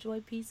love,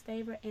 joy, peace,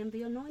 favor, and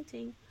the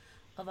anointing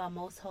of our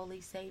most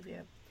holy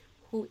Savior,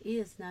 who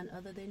is none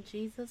other than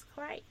Jesus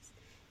Christ.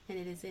 And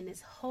it is in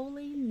his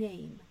holy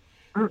name,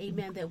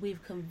 amen, that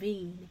we've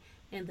convened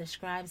in the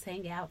Scribes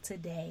Hangout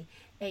today.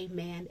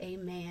 Amen,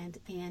 amen,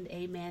 and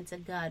amen. To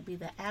God be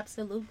the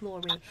absolute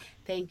glory.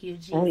 Thank you,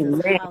 Jesus.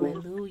 Amen.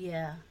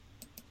 Hallelujah.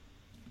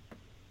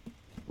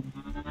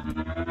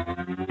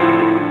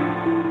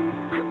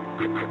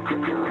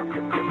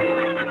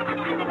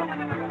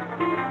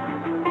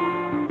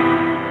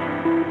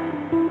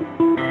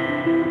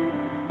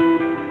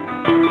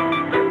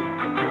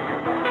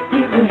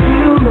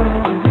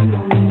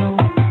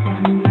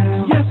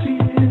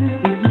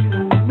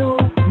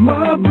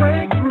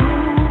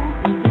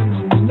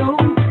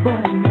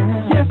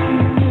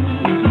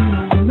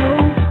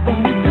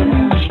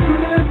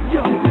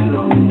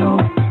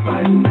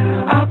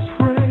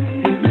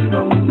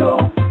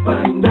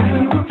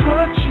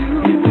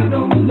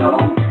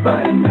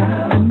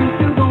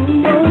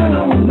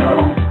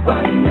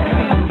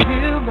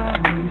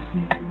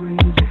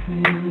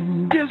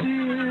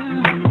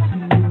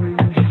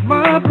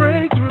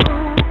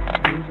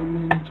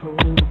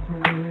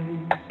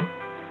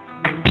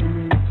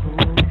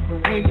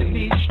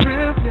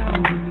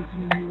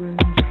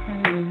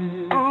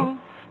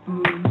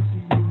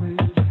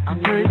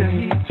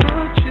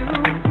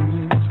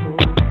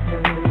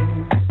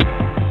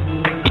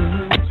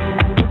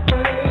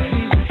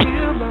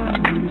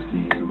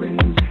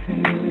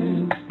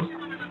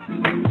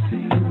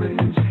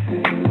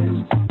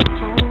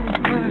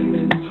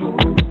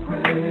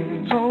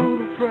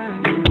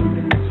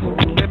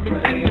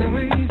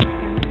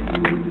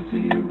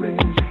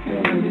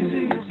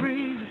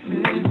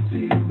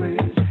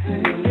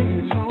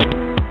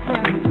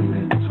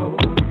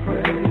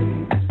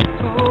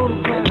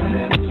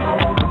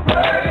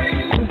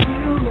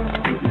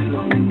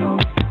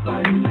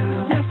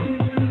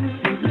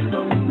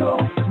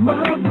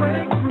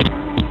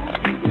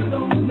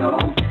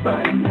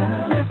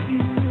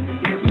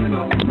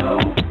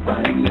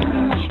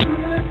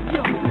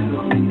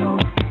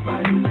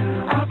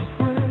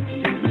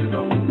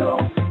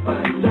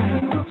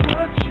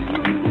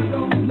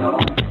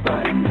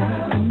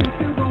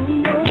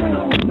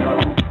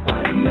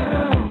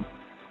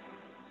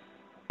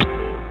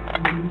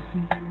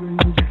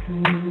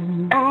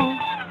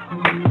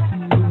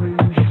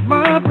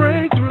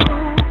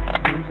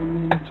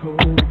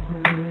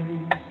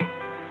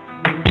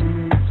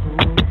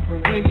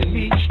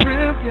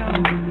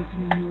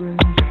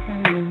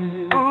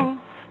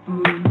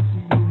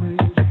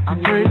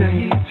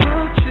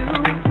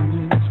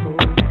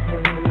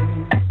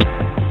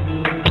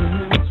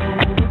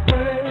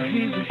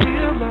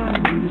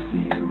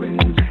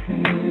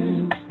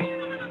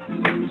 Let me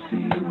see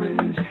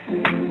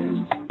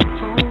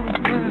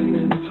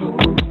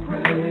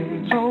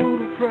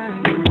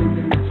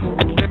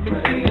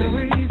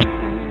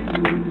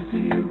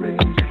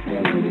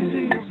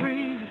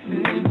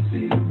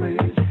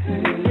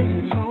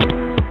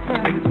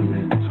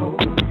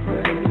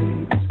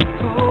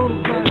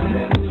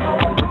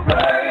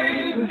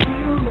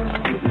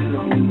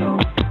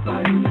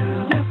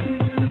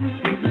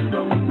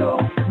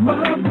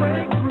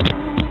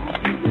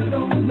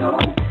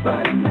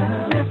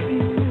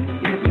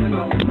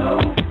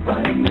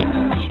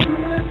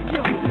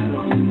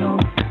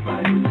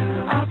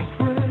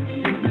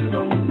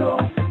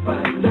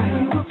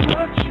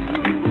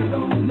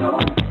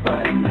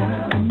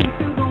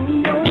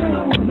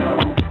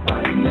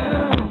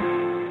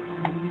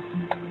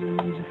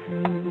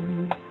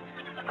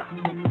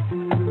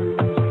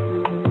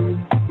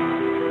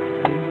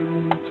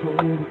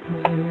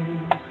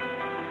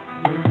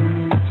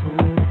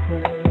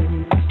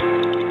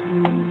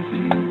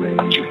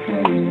raise your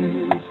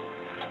hands.